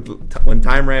leading when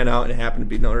time ran out, and it happened to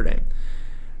be Notre Dame.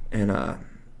 And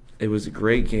it was a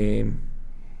great game.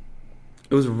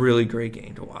 It was a really great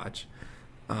game to watch.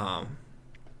 I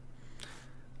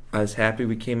was happy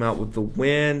we came out with the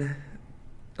win.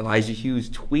 Elijah Hughes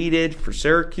tweeted for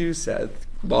Syracuse, said,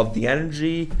 love the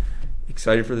energy.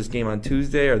 Excited for this game on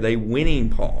Tuesday. Are they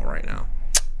winning, Paul, right now?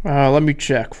 Let me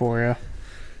check for you.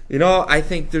 I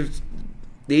think the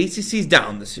ACC's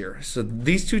down this year. So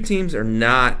these two teams are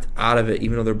not out of it,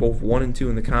 even though they're both 1 and 2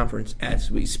 in the conference as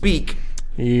we speak.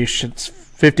 Yeesh, it's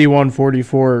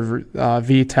 51-44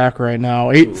 VTech right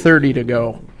now. 8:30 to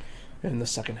go in the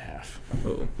second half.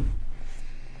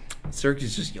 Syracuse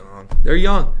is just young. They're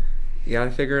young. You got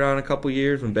to figure it out in a couple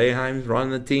years when Boeheim's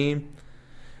running the team.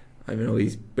 I know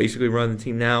he's basically running the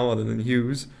team now, other than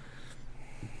Hughes.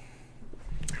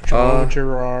 Joe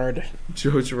Girard.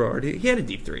 He had a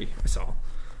deep three, I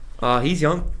saw. He's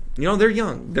young. They're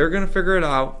young. They're going to figure it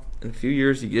out in a few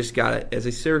years. You just got to, as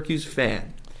a Syracuse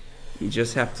fan, you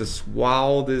just have to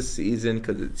swallow this season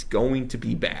because it's going to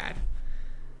be bad.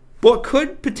 But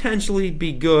could potentially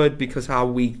be good because how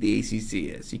weak the ACC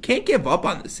is. You can't give up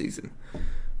on this season.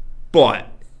 But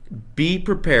be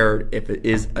prepared if it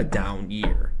is a down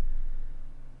year.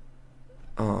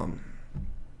 And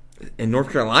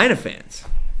North Carolina fans,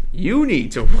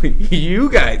 you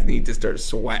guys need to start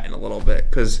sweating a little bit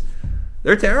because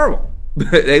they're terrible.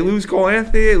 They lose Cole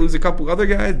Anthony, they lose a couple other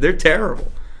guys. They're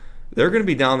terrible. They're going to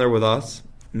be down there with us,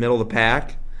 middle of the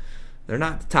pack. They're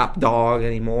not the top dog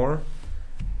anymore.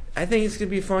 I think it's going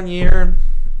to be a fun year.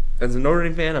 As a Notre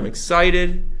Dame fan, I'm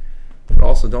excited, but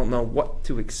also don't know what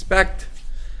to expect.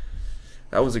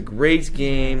 That was a great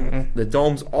game. The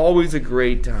Dome's always a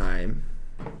great time.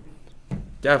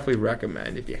 Definitely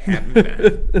recommend if you haven't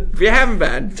been. If you haven't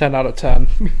been, 10 out of 10.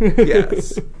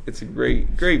 Yes, it's a great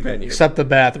venue. Except the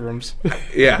bathrooms.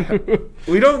 Yeah,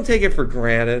 we don't take it for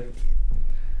granted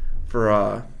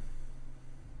for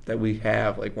that we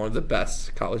have like one of the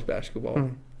best college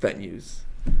basketball venues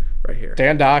right here.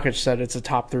 Dan Dockich said it's a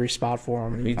top 3 spot for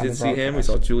him. We did see him. We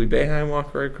saw Julie Boeheim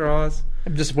walk right across.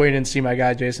 I'm just waiting to see my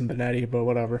guy Jason Benetti, but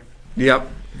whatever. Yep,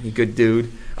 he's a good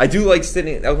dude. I do like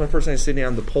sitting. That was my first time sitting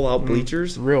on the pull-out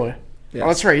bleachers. Really? Yes. Oh,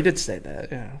 that's right. You did say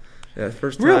that. Yeah. Yeah,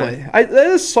 first time. Really? That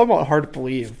is somewhat hard to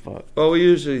believe, but. Well, we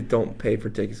usually don't pay for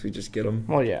tickets. We just get them.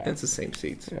 Well, yeah. It's the same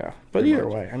seats. Yeah, but either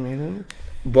way, I mean.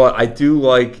 But I do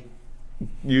like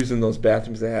using those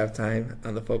bathrooms at halftime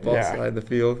on the football side of the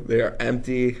field. They are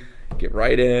empty. Get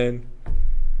right in.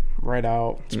 Right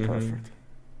out. It's perfect.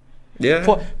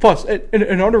 Yeah. Plus, an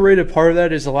underrated part of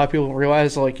that is a lot of people don't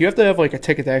realize, like, you have to have, like, a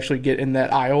ticket to actually get in that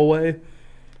aisleway,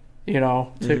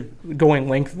 going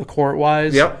length of the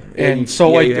court-wise. Yep. And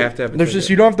so, you have to have a there's ticket. just,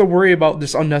 you don't have to worry about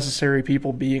just unnecessary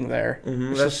people being there.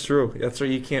 That's true. That's why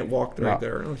you can't walk right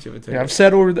there unless you have a ticket. Yeah, I've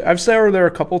sat over there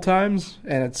a couple times,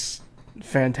 and it's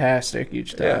fantastic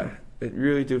each time. Yeah, it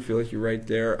really do feel like you're right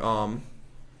there.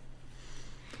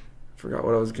 Forgot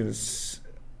what I was going to say.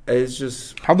 It's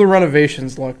just how the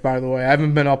renovations look, by the way. I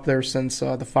haven't been up there since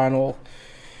the final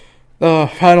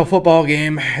football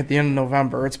game at the end of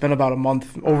November. It's been about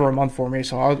over a month for me.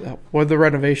 So what do the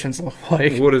renovations look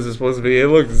like? What is it supposed to be? It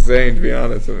looks the same, to be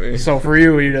honest with me. So for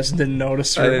you just didn't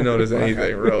notice. I didn't notice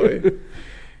anything really.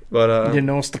 But you didn't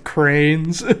notice the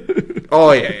cranes.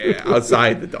 Oh yeah,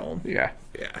 outside the dome. Yeah.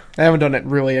 I haven't done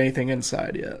really anything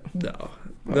inside yet.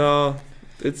 No.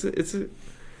 It's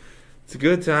a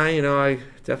good time. I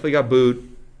definitely got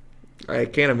booed. I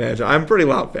can't imagine. I'm a pretty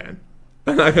loud fan.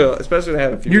 Especially when I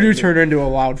have a few. You do turn into a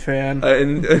loud fan.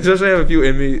 And especially I have a few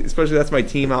in me. Especially that's my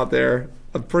team out there.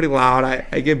 I'm pretty loud.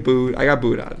 I get booed. I got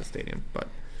booed out of the stadium. But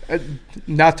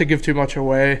not to give too much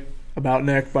away about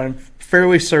Nick, but I'm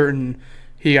fairly certain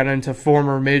he got into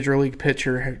former Major League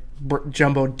pitcher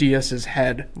Jumbo Diaz's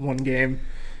head one game.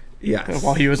 Yes.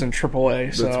 While he was in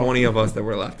AAA. The 20 of us that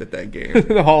were left at that game.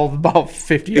 All about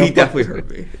 50 He definitely hurt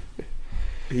me.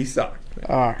 He sucked.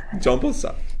 Right. Jumbo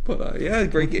sucked. But,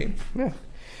 great game. Yeah.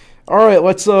 All right,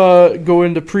 let's go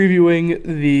into previewing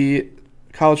the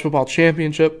College Football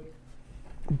Championship.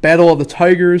 Battle of the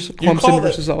Tigers, Clemson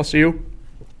versus LSU.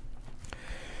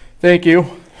 Thank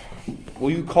you. Will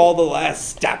you call the last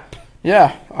step?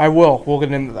 Yeah, I will. We'll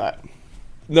get into that.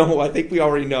 No, I think we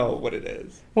already know what it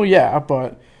is. Well, yeah,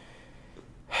 but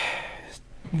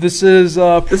this is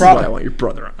this is why I want your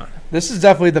brother on. This is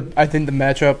definitely the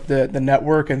matchup that the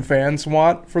network and fans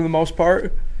want for the most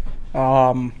part.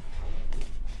 Yeah,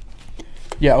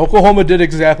 Oklahoma did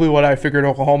exactly what I figured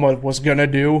Oklahoma was gonna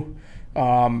do.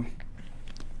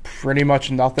 Pretty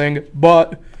much nothing,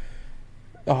 but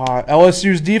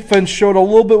LSU's defense showed a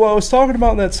little bit what I was talking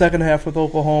about in that second half with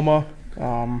Oklahoma.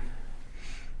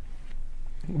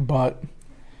 But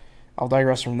I'll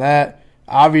digress from that.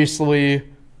 Obviously,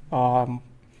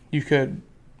 you could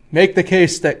make the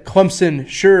case that Clemson,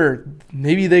 sure,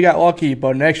 maybe they got lucky,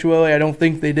 but in actuality, I don't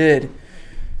think they did.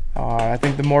 I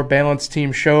think the more balanced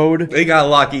team showed. They got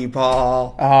lucky,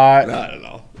 Paul. I don't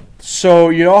know. So,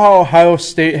 you know how Ohio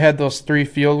State had those 3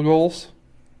 field goals?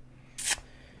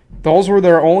 Those were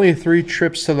their only 3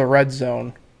 trips to the red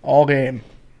zone all game.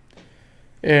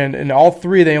 And in all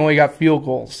 3, they only got field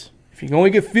goals. If you can only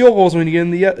get field goals when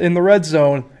you get in the red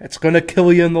zone, it's going to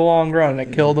kill you in the long run.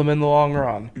 It killed them in the long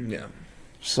run. Yeah.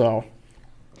 So,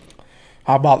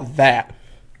 how about that?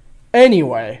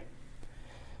 Anyway,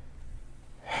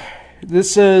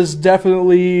 This is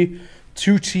definitely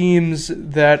two teams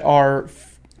that are,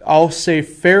 I'll say,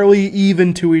 fairly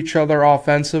even to each other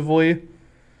offensively.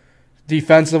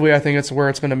 Defensively, I think it's where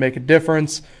it's going to make a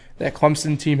difference. That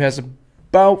Clemson team has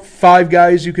about 5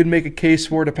 guys you could make a case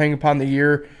for depending upon the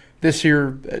year. This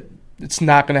year, it's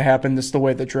not going to happen. This is the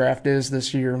way the draft is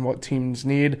this year and what teams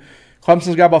need.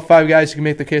 Clemson's got about 5 guys you can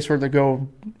make the case for to go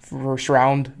first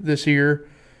round this year.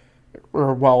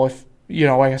 Or, well, if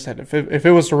like I said, if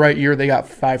it was the right year, they got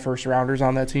 5 first-rounders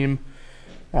on that team.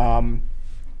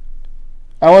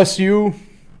 LSU,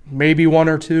 maybe 1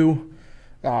 or 2.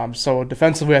 So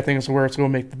defensively, I think is where it's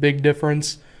going to make the big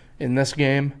difference in this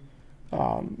game.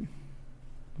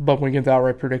 But when we get the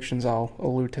outright predictions, I'll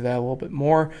allude to that a little bit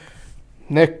more.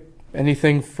 Nick,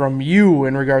 anything from you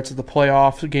in regards to the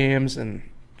playoff games and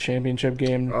championship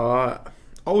game?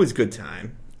 Always good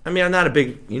time. I mean, I'm not a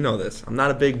big, I'm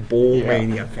not a big Bowl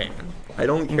Mania fan. I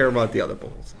don't care about the other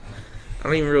bowls. I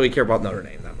don't even really care about Notre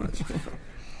Dame that much.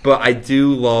 But I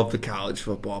do love the college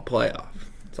football playoff.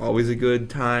 It's always a good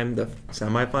time. The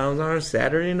semifinals are on a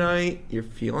Saturday night. You're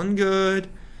feeling good.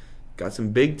 Got some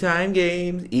big-time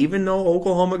games. Even though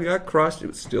Oklahoma got crushed, it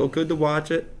was still good to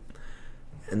watch it.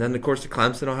 And then, of course, the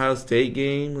Clemson-Ohio State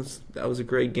game, that was a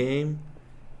great game.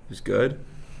 It was good.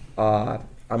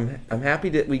 I'm happy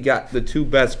that we got the 2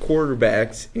 best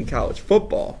quarterbacks in college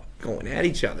football going at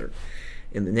each other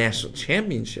in the national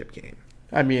championship game.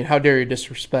 I mean, how dare you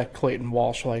disrespect Clayton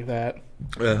Walsh like that?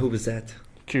 Who was that?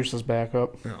 Cuse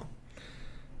backup. No.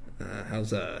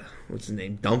 What's his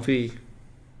name? Dunphy?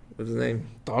 What's his name?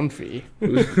 Dunphy?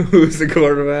 Who's the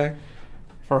quarterback?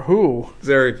 For who?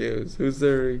 Syracuse. Who's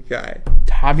their guy?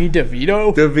 Tommy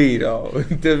DeVito?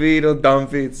 DeVito,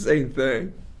 Dunphy, it's the same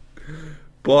thing.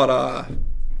 But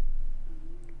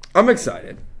I'm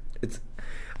excited.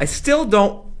 I still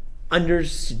don't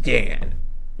understand,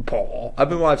 Paul. I've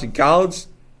been watching college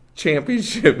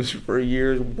championships for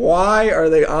years. Why are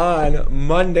they on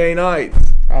Monday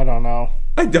nights? I don't know.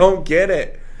 I don't get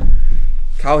it.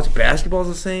 College basketball's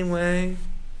the same way.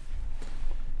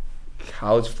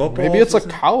 College football. Maybe it's a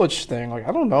college thing.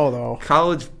 I don't know, though.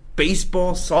 College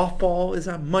baseball, softball is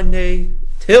on Monday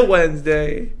till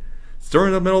Wednesday. It's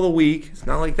during the middle of the week. It's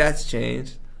not like that's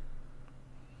changed.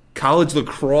 College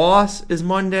lacrosse is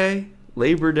Monday.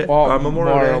 Labor Day.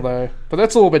 Memorial Day. But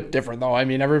that's a little bit different, though. I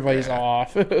mean, everybody's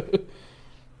off.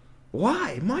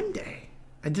 Why Monday?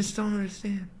 I just don't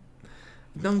understand.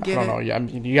 Don't get it. I don't know. I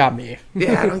mean, you got me.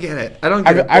 Yeah, I don't get it.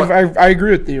 I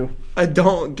agree with you. I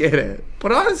don't get it.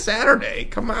 But on a Saturday,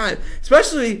 come on.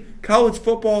 Especially college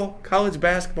football, college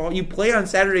basketball. You play on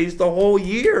Saturdays the whole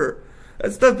year.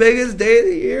 That's the biggest day of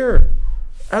the year.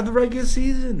 Of the regular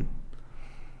season.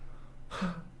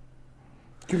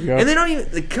 And they don't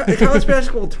even the college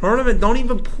basketball tournament don't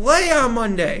even play on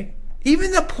Monday.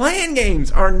 Even the playing games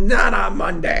are not on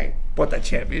Monday. But the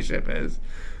championship is.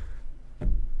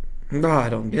 No, I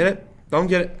don't get it. Don't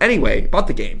get it. Anyway, about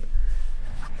the game.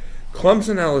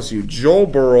 Clemson LSU, Joe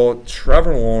Burrow,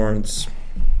 Trevor Lawrence.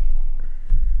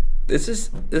 This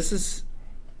is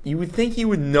you would think you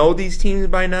would know these teams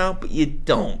by now, but you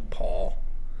don't, Paul.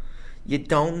 You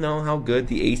don't know how good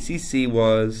the ACC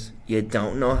was. You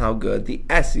don't know how good the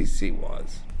SEC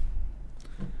was.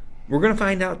 We're going to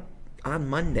find out on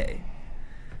Monday.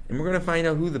 And we're going to find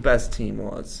out who the best team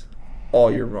was all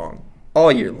year long.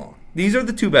 All year long. These are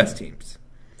the 2 best teams.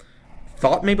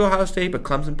 Thought maybe Ohio State, but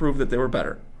Clemson proved that they were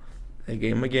better. They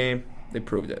gave them a game. They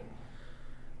proved it.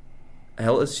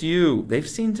 LSU, they've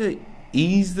seemed to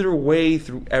ease their way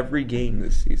through every game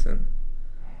this season.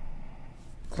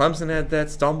 Clemson had that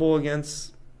stumble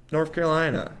against North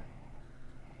Carolina.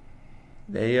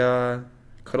 They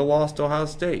could have lost to Ohio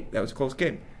State. That was a close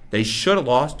game. They should have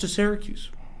lost to Syracuse.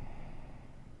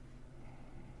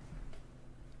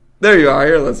 There you are.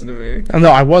 You're listening to me. No,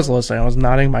 I was listening. I was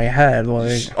nodding my head.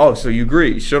 So you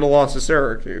agree? Should have lost to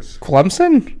Syracuse.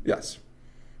 Clemson? Yes.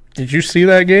 Did you see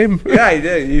that game? Yeah, I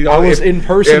did. I was in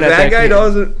person if at that guy game.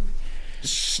 doesn't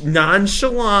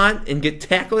nonchalant and get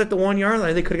tackled at the 1-yard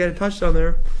line, they could have got a touchdown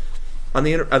there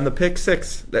on the pick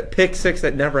six. That pick six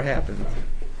that never happened.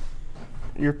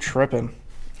 You're tripping.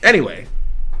 Anyway,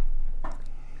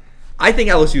 I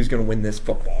think LSU is going to win this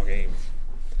football game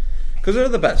because they're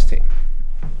the best team.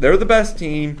 They're the best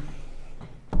team.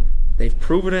 They've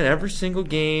proven it every single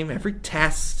game, every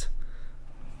test.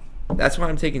 That's why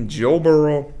I'm taking Joe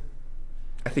Burrow.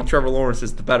 I think Trevor Lawrence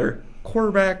is the better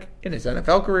quarterback in his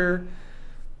NFL career.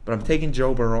 But I'm taking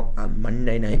Joe Burrow on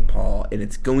Monday Night, Paul. And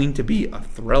it's going to be a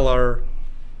thriller.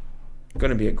 Going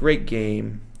to be a great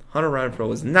game. Hunter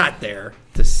Renfrow is not there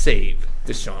to save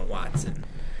Deshaun Watson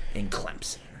and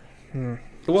Clemson.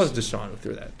 It was Deshaun who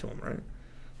threw that to him, right?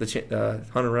 the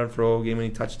Hunter Renfrow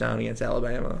game-winning touchdown against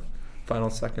Alabama, final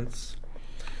seconds.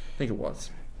 I think it was.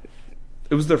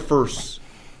 It was their first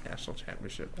national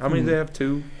championship. How many do they have?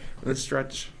 2 in this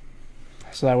stretch?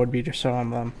 So that would be just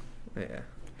on them. Yeah.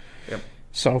 Yep.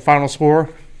 So final score?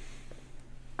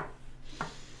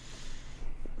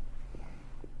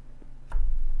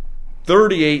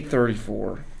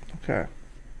 38-34. Okay.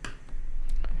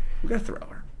 We got a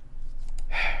thrower.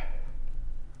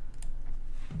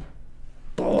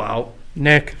 Blowout.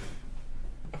 Nick,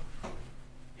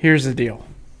 here's the deal.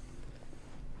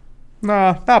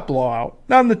 Nah, not blowout.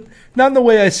 Not in the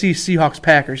way I see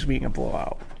Seahawks-Packers being a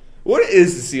blowout. What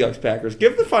is the Seahawks-Packers?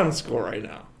 Give the final score right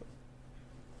now.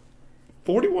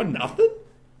 41-0?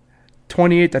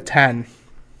 28-10.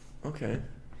 Okay.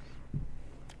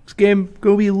 This game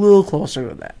going to be a little closer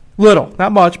than that. Little.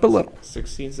 Not much, but little.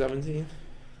 16-17?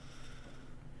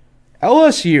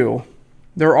 LSU,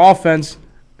 their offense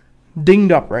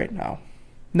dinged up right now.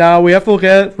 Now, we have to look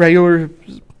at regular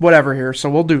whatever here, so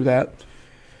we'll do that.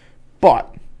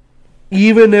 But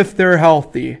even if they're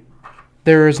healthy,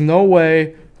 there is no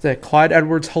way that Clyde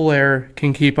Edwards-Helaire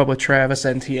can keep up with Travis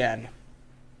Etienne.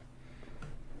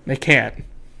 They can't.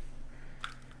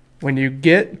 When you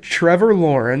get Trevor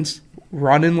Lawrence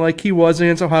running like he was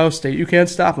against Ohio State, you can't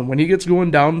stop him. When he gets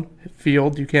going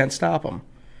downfield, you can't stop him.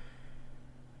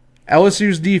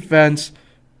 LSU's defense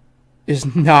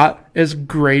is not as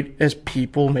great as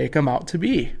people make them out to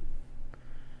be.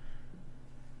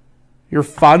 Your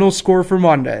final score for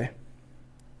Monday,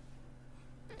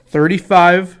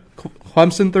 35,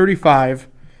 Clemson 35,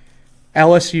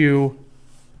 LSU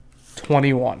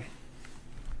 21.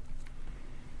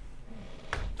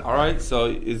 All right, so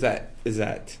is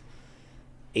that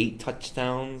 8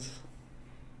 touchdowns?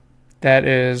 That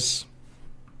is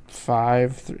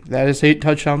 5. That is 8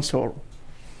 touchdowns total.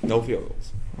 No field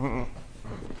goals.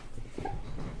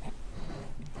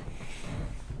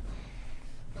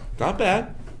 Not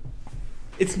bad.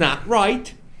 It's not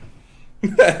right.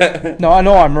 No, I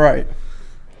know I'm right.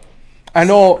 I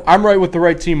know I'm right with the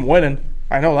right team winning.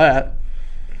 I know that.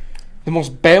 The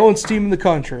most balanced team in the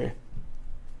country.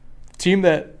 Team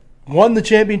that won the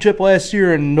championship last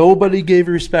year and nobody gave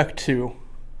respect to.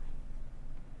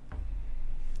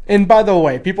 And by the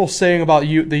way, people saying about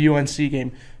the UNC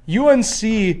game. UNC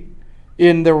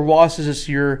in their losses this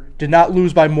year did not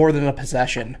lose by more than a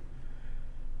possession.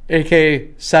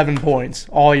 A.k.a. 7 points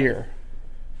all year.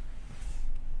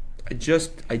 I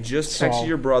just texted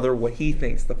your brother what he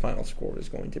thinks the final score is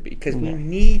going to be because we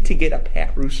need to get a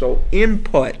Pat Russo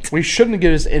input. We shouldn't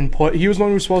get his input. He was the one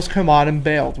who was supposed to come on and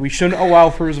bailed. We shouldn't allow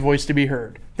for his voice to be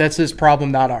heard. That's his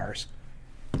problem, not ours.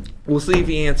 We'll see if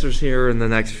he answers here in the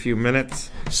next few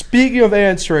minutes. Speaking of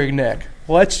answering, Nick,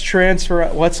 let's transfer.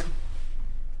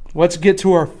 Let's get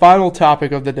to our final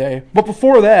topic of the day. But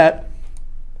before that,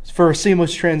 for a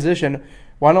seamless transition,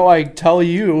 why don't I tell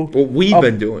you what we've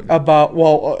been doing about?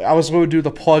 Well, I was going to do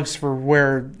the plugs for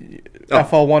where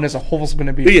FL1 as a whole is going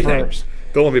to be first.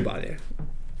 Don't let me bother you.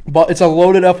 But it's a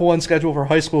loaded FL1 schedule for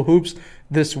high school hoops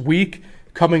this week.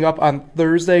 Coming up on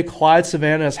Thursday, Clyde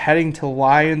Savannah is heading to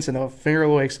Lions in a Finger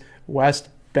Lakes West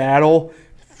battle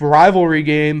rivalry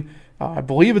game. I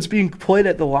believe it's being played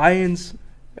at the Lions.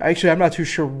 Actually, I'm not too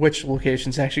sure which location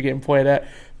it's actually getting played at.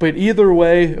 But either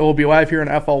way, it will be live here on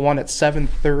FL1 at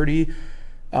 7:30.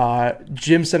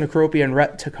 Jim Senacropi and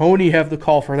Rhett Tacconi have the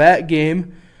call for that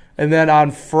game. And then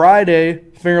on Friday,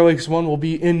 Finger Lakes 1 will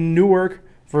be in Newark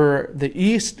for the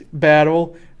East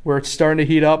battle, where it's starting to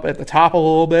heat up at the top a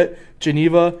little bit.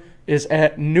 Geneva is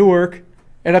at Newark.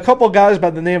 And a couple of guys by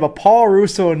the name of Paul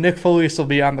Russo and Nick Felice will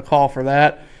be on the call for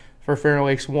that, for Finger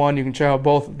Lakes 1. You can check out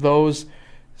both of those.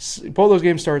 Both those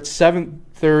games start at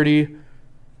 7:30.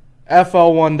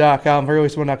 FL1.com,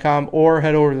 FingerLakes1.com, or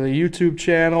head over to the YouTube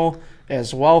channel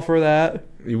as well for that.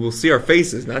 You will see our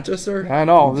faces, not just our... I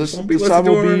know. This time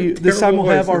we'll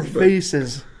have our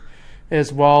faces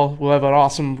as well. We'll have an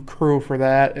awesome crew for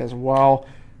that as well.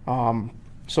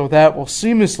 So that will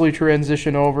seamlessly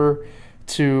transition over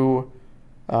to,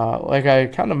 like I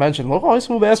kind of mentioned, local high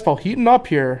school basketball heating up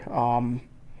here.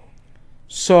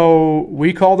 So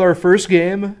we called our first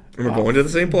game. And we're going to the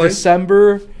same place.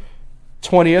 December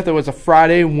 20th. It was a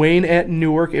Friday. Wayne at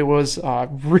Newark. It was a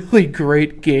really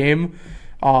great game.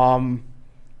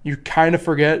 You kind of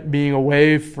forget being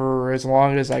away for as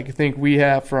long as I think we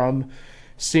have from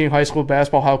seeing high school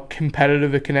basketball, how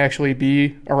competitive it can actually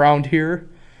be around here.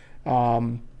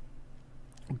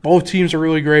 Both teams are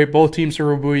really great. Both teams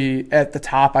are really at the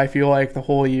top, I feel like, the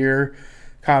whole year,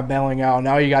 kind of battling out.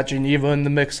 Now you got Geneva in the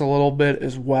mix a little bit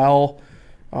as well,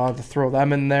 to throw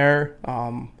them in there.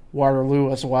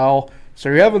 Waterloo as well. So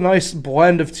you have a nice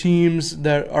blend of teams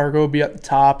that are going to be at the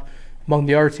top among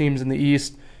the other teams in the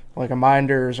East, like a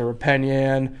Minders or a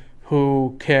Penyan,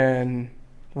 who can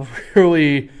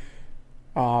really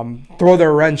throw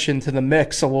their wrench into the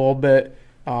mix a little bit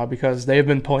because they've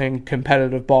been playing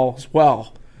competitive ball as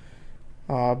well.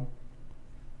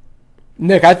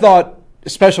 Nick, I thought,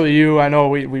 especially you, I know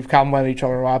we've complimented each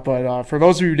other a lot, but for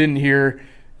those of you who didn't hear,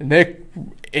 Nick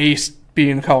aced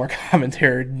being color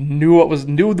commentator, knew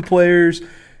the players,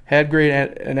 had great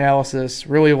analysis,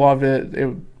 really loved it.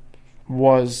 It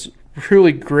was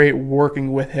really great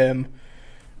working with him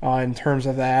in terms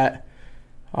of that.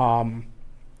 I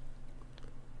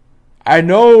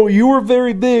know you were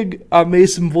very big on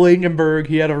Mason Blankenberg.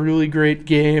 He had a really great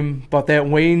game, but that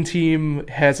Wayne team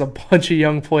has a bunch of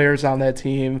young players on that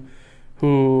team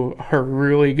who are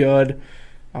really good.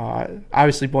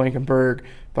 Obviously Blankenberg,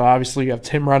 but obviously you have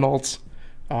Tim Reynolds.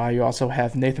 You also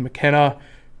have Nathan McKenna.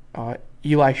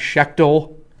 Eli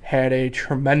Schechtel had a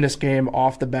tremendous game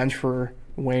off the bench for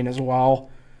Wayne as well.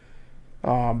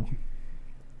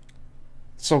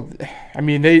 So, I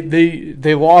mean,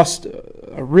 they lost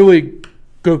a really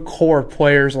good core of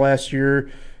players last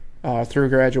year through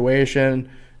graduation,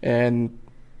 and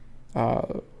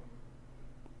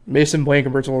Mason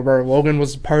Blankenberg's little brother Logan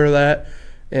was part of that.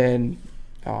 And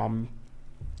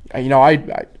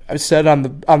I said on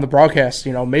the broadcast,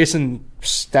 Mason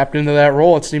stepped into that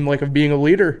role. It seemed like of being a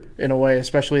leader in a way,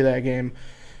 especially that game.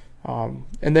 And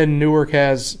then Newark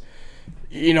has,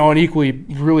 an equally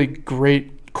really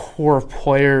great core of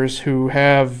players who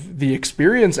have the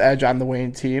experience edge on the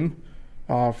Wayne team,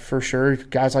 for sure.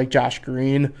 Guys like Josh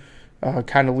Green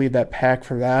kind of lead that pack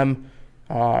for them.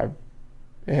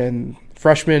 And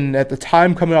freshmen at the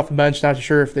time coming off the bench, not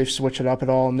sure if they've switched it up at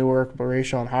all in Newark, but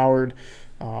Rayshon Howard,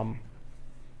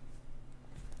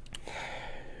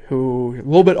 who a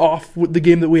little bit off with the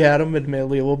game that we had him,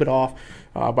 admittedly a little bit off.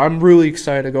 But I'm really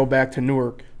excited to go back to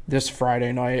Newark this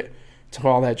Friday night to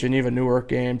call that Geneva-Newark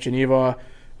game. Geneva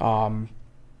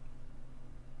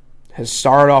has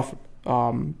started off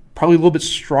probably a little bit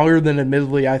stronger than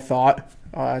admittedly I thought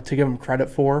to give them credit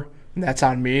for, and that's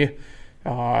on me.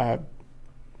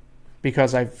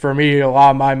 Because for me, a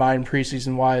lot of my mind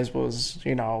preseason-wise was,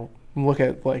 look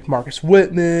at like Marcus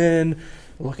Whitman,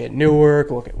 look at Newark,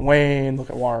 look at Wayne, look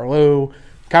at Waterloo.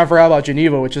 Kind of forgot about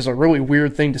Geneva, which is a really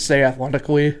weird thing to say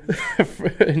athletically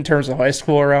in terms of high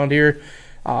school around here.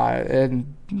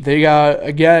 And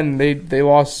they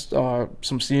lost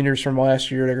some seniors from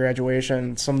last year to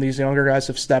graduation. Some of these younger guys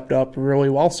have stepped up really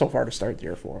well so far to start the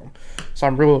year for them. So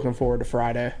I'm really looking forward to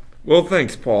Friday. Well,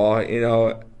 thanks, Paul.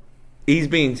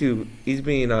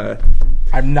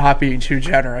 I'm not being too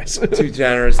generous. Too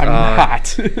generous. I'm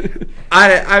not.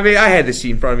 I mean, I had the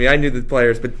sheet in front of me. I knew the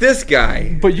players, but this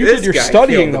guy. But you did your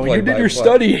studying, though. You did your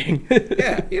studying.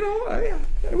 Yeah,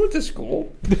 I went to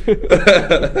school.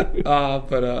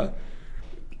 But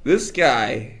this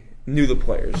guy knew the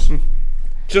players.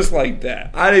 Just like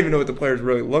that. I didn't even know what the players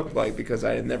really looked like because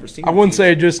I had never seen them. I wouldn't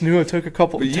say I just knew. It took a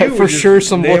couple, for sure,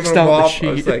 some looks down the sheet.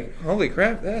 I was like, holy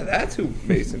crap, that's who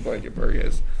Mason Blankenberg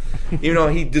is.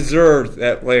 He deserved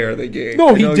that player they gave.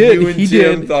 No, he did. You and he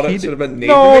Jim did. thought it should have been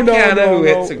Nathan McKenna, who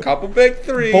hits a couple big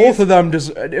threes. Both of them,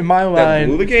 in my mind, that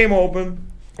blew the game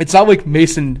open. It's not like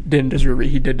Mason didn't deserve it.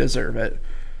 He did deserve it.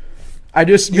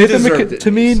 Nathan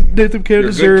McKenna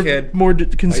deserved more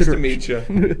consideration. Nice to meet you.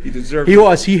 He deserved it. He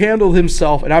was. He handled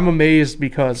himself, and I'm amazed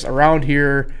because around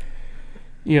here,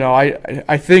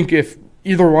 I think if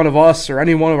either one of us or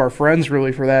any one of our friends,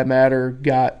 really for that matter,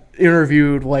 got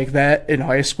interviewed like that in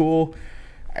high school,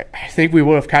 I think we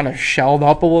would have kind of shelled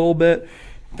up a little bit.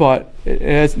 But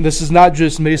this is not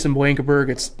just Mason Blankenberg.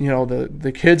 It's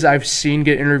the kids I've seen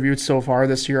get interviewed so far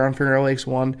this year on Finger Lakes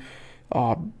 1.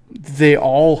 They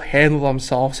all handle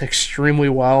themselves extremely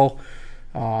well.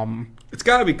 It's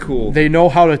got to be cool. They know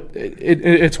how to.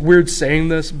 It's weird saying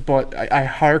this, but I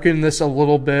hearken this a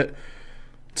little bit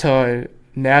to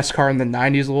NASCAR in the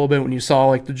 '90s a little bit when you saw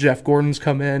like the Jeff Gordons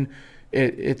come in.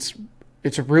 It's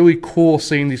really cool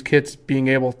seeing these kids being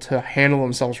able to handle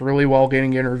themselves really well,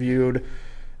 getting interviewed.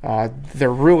 They're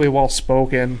really well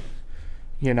spoken,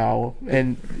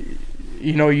 and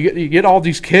you get all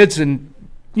these kids and.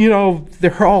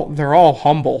 They're all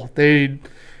humble. They're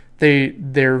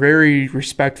very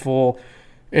respectful,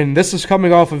 and this is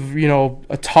coming off of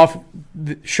a tough.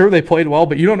 Sure, they played well,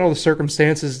 but you don't know the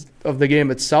circumstances of the game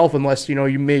itself unless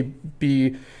you may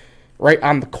be right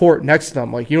on the court next to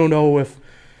them. Like you don't know if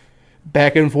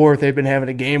back and forth they've been having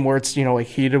a game where it's like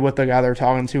heated with the guy they're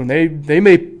talking to, and they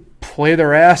may play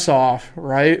their ass off,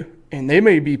 right, and they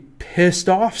may be pissed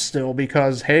off still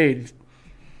because hey.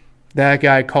 that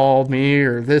guy called me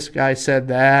or this guy said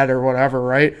that or whatever,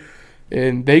 right?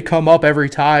 And they come up every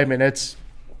time, and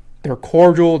they're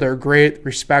cordial, they're great,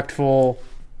 respectful,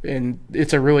 and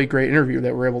it's a really great interview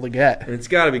that we're able to get. And it's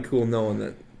got to be cool knowing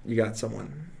that you got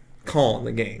someone calling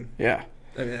the game. Yeah.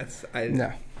 I mean,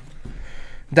 Yeah.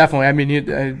 Definitely. I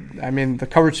mean, the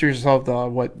coverage series of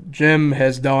what Jim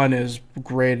has done is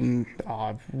great, and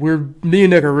me and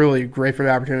Nick are really great for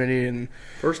the opportunity. And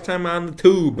first time on the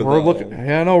tube. We're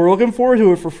looking forward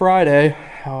to it for Friday.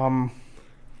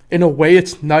 In a way,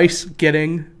 it's nice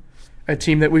getting a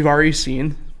team that we've already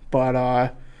seen,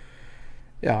 but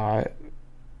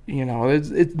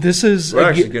this is we're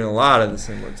actually getting a lot of the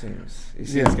similar teams. You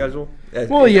see the schedule? But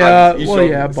we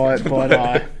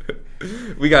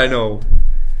gotta know.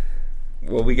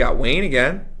 Well, we got Wayne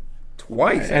again,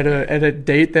 twice at a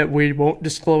date that we won't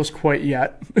disclose quite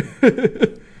yet.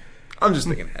 I'm just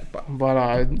thinking ahead, but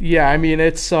I mean,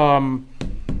 it was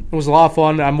a lot of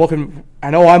fun. I'm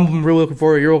really looking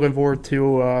forward. You're looking forward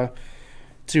to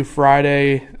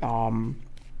Friday. And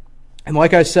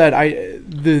like I said,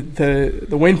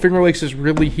 the Wayne Finger Lakes is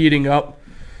really heating up,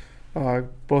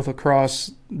 both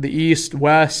across the East,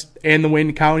 West, and the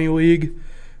Wayne County League.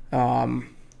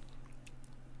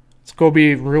 It's going to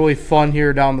be really fun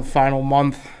here down the final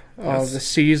month of the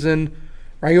season,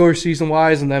 regular season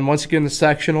wise, and then once you get in the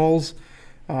sectionals,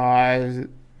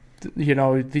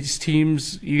 these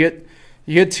teams you get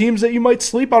teams that you might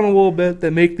sleep on a little bit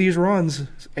that make these runs.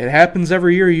 It happens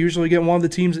every year. You usually get one of the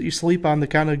teams that you sleep on that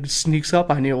kind of sneaks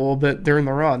up on you a little bit during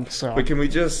the run. So, but can we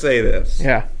just say this?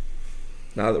 Yeah.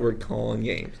 Now that we're calling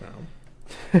games now.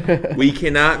 We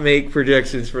cannot make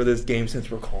predictions for this game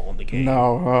since we're calling the game.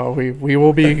 No, we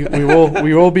will be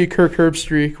Kirk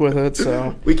Herbstreit with it.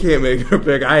 So we can't make a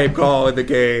pick. I am calling the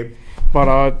game.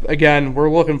 But again, we're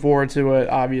looking forward to it,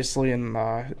 obviously, and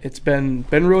it's been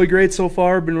really great so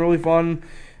far. Been really fun.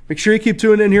 Make sure you keep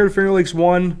tuning in here to Finger Lakes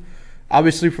One,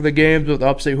 obviously for the games with the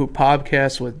Upstate Hoop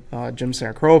podcast with Jim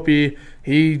Sancropi.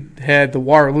 He had the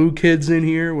Waterloo kids in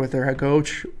here with their head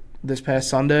coach this past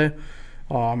Sunday.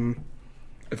 It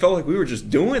felt like we were just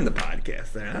doing the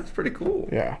podcast there. That's pretty cool.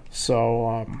 Yeah.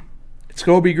 So it's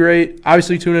going to be great.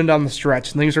 Obviously, tune in down the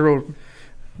stretch. Things are,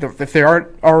 if they aren't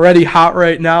already hot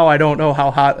right now, I don't know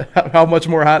how much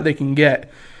more hot they can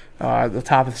get at the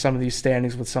top of some of these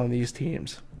standings with some of these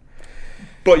teams.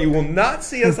 But you will not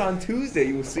see us on Tuesday.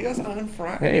 You will see us on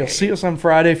Friday. Yeah, you'll see us on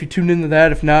Friday if you tune into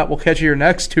that. If not, we'll catch you here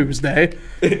next Tuesday.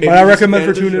 But I recommend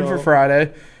for tuning in for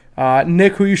Friday.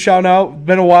 Nick, who you shouting out?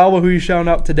 Been a while, but who you shouting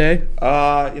out today?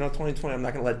 2020, I'm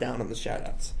not going to let down on the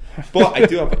shout-outs. But I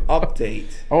do have an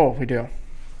update. Oh, we do.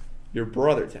 Your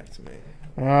brother texted me.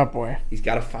 Oh, boy. He's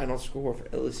got a final score for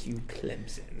LSU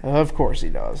Clemson. Of course he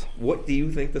does. What do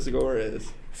you think the score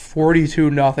is?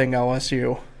 42-0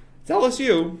 LSU. It's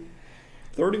LSU.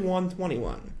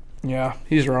 31-21. Yeah,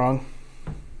 he's wrong.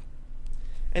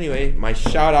 Anyway, my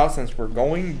shout-out, since we're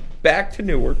going back to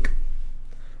Newark,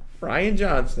 Ryan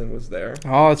Johnson was there.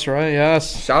 Oh, that's right,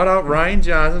 yes. Shout out Ryan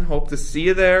Johnson. Hope to see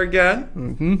you there again.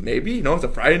 Mm-hmm. Maybe. It's a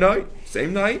Friday night.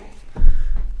 Same night.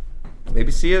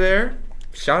 Maybe see you there.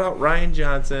 Shout out Ryan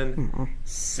Johnson. Mm-hmm.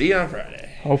 See you on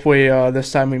Friday. Hopefully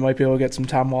this time we might be able to get some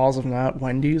Tom Walls, if not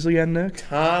Wendy's again, Nick.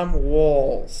 Tom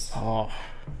Walls. Oh.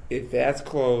 If that's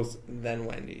closed, then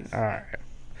Wendy's. All right.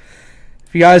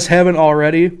 If you guys haven't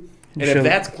already. And if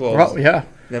that's closed. Oh, yeah.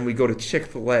 Then we go to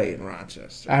Chick-fil-A in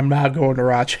Rochester. I'm not going to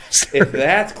Rochester. If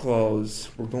that's closed,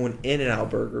 we're going In-N-Out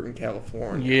Burger in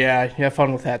California. Yeah, have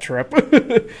fun with that trip.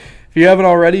 If you haven't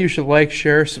already, you should like,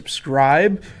 share,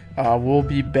 subscribe. We'll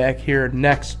be back here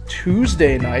next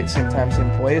Tuesday night, same time,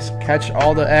 same place. Catch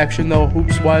all the action, though,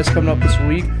 hoops-wise, coming up this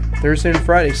week. Thursday and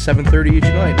Friday, 7:30 each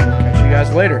night. Catch you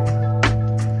guys later.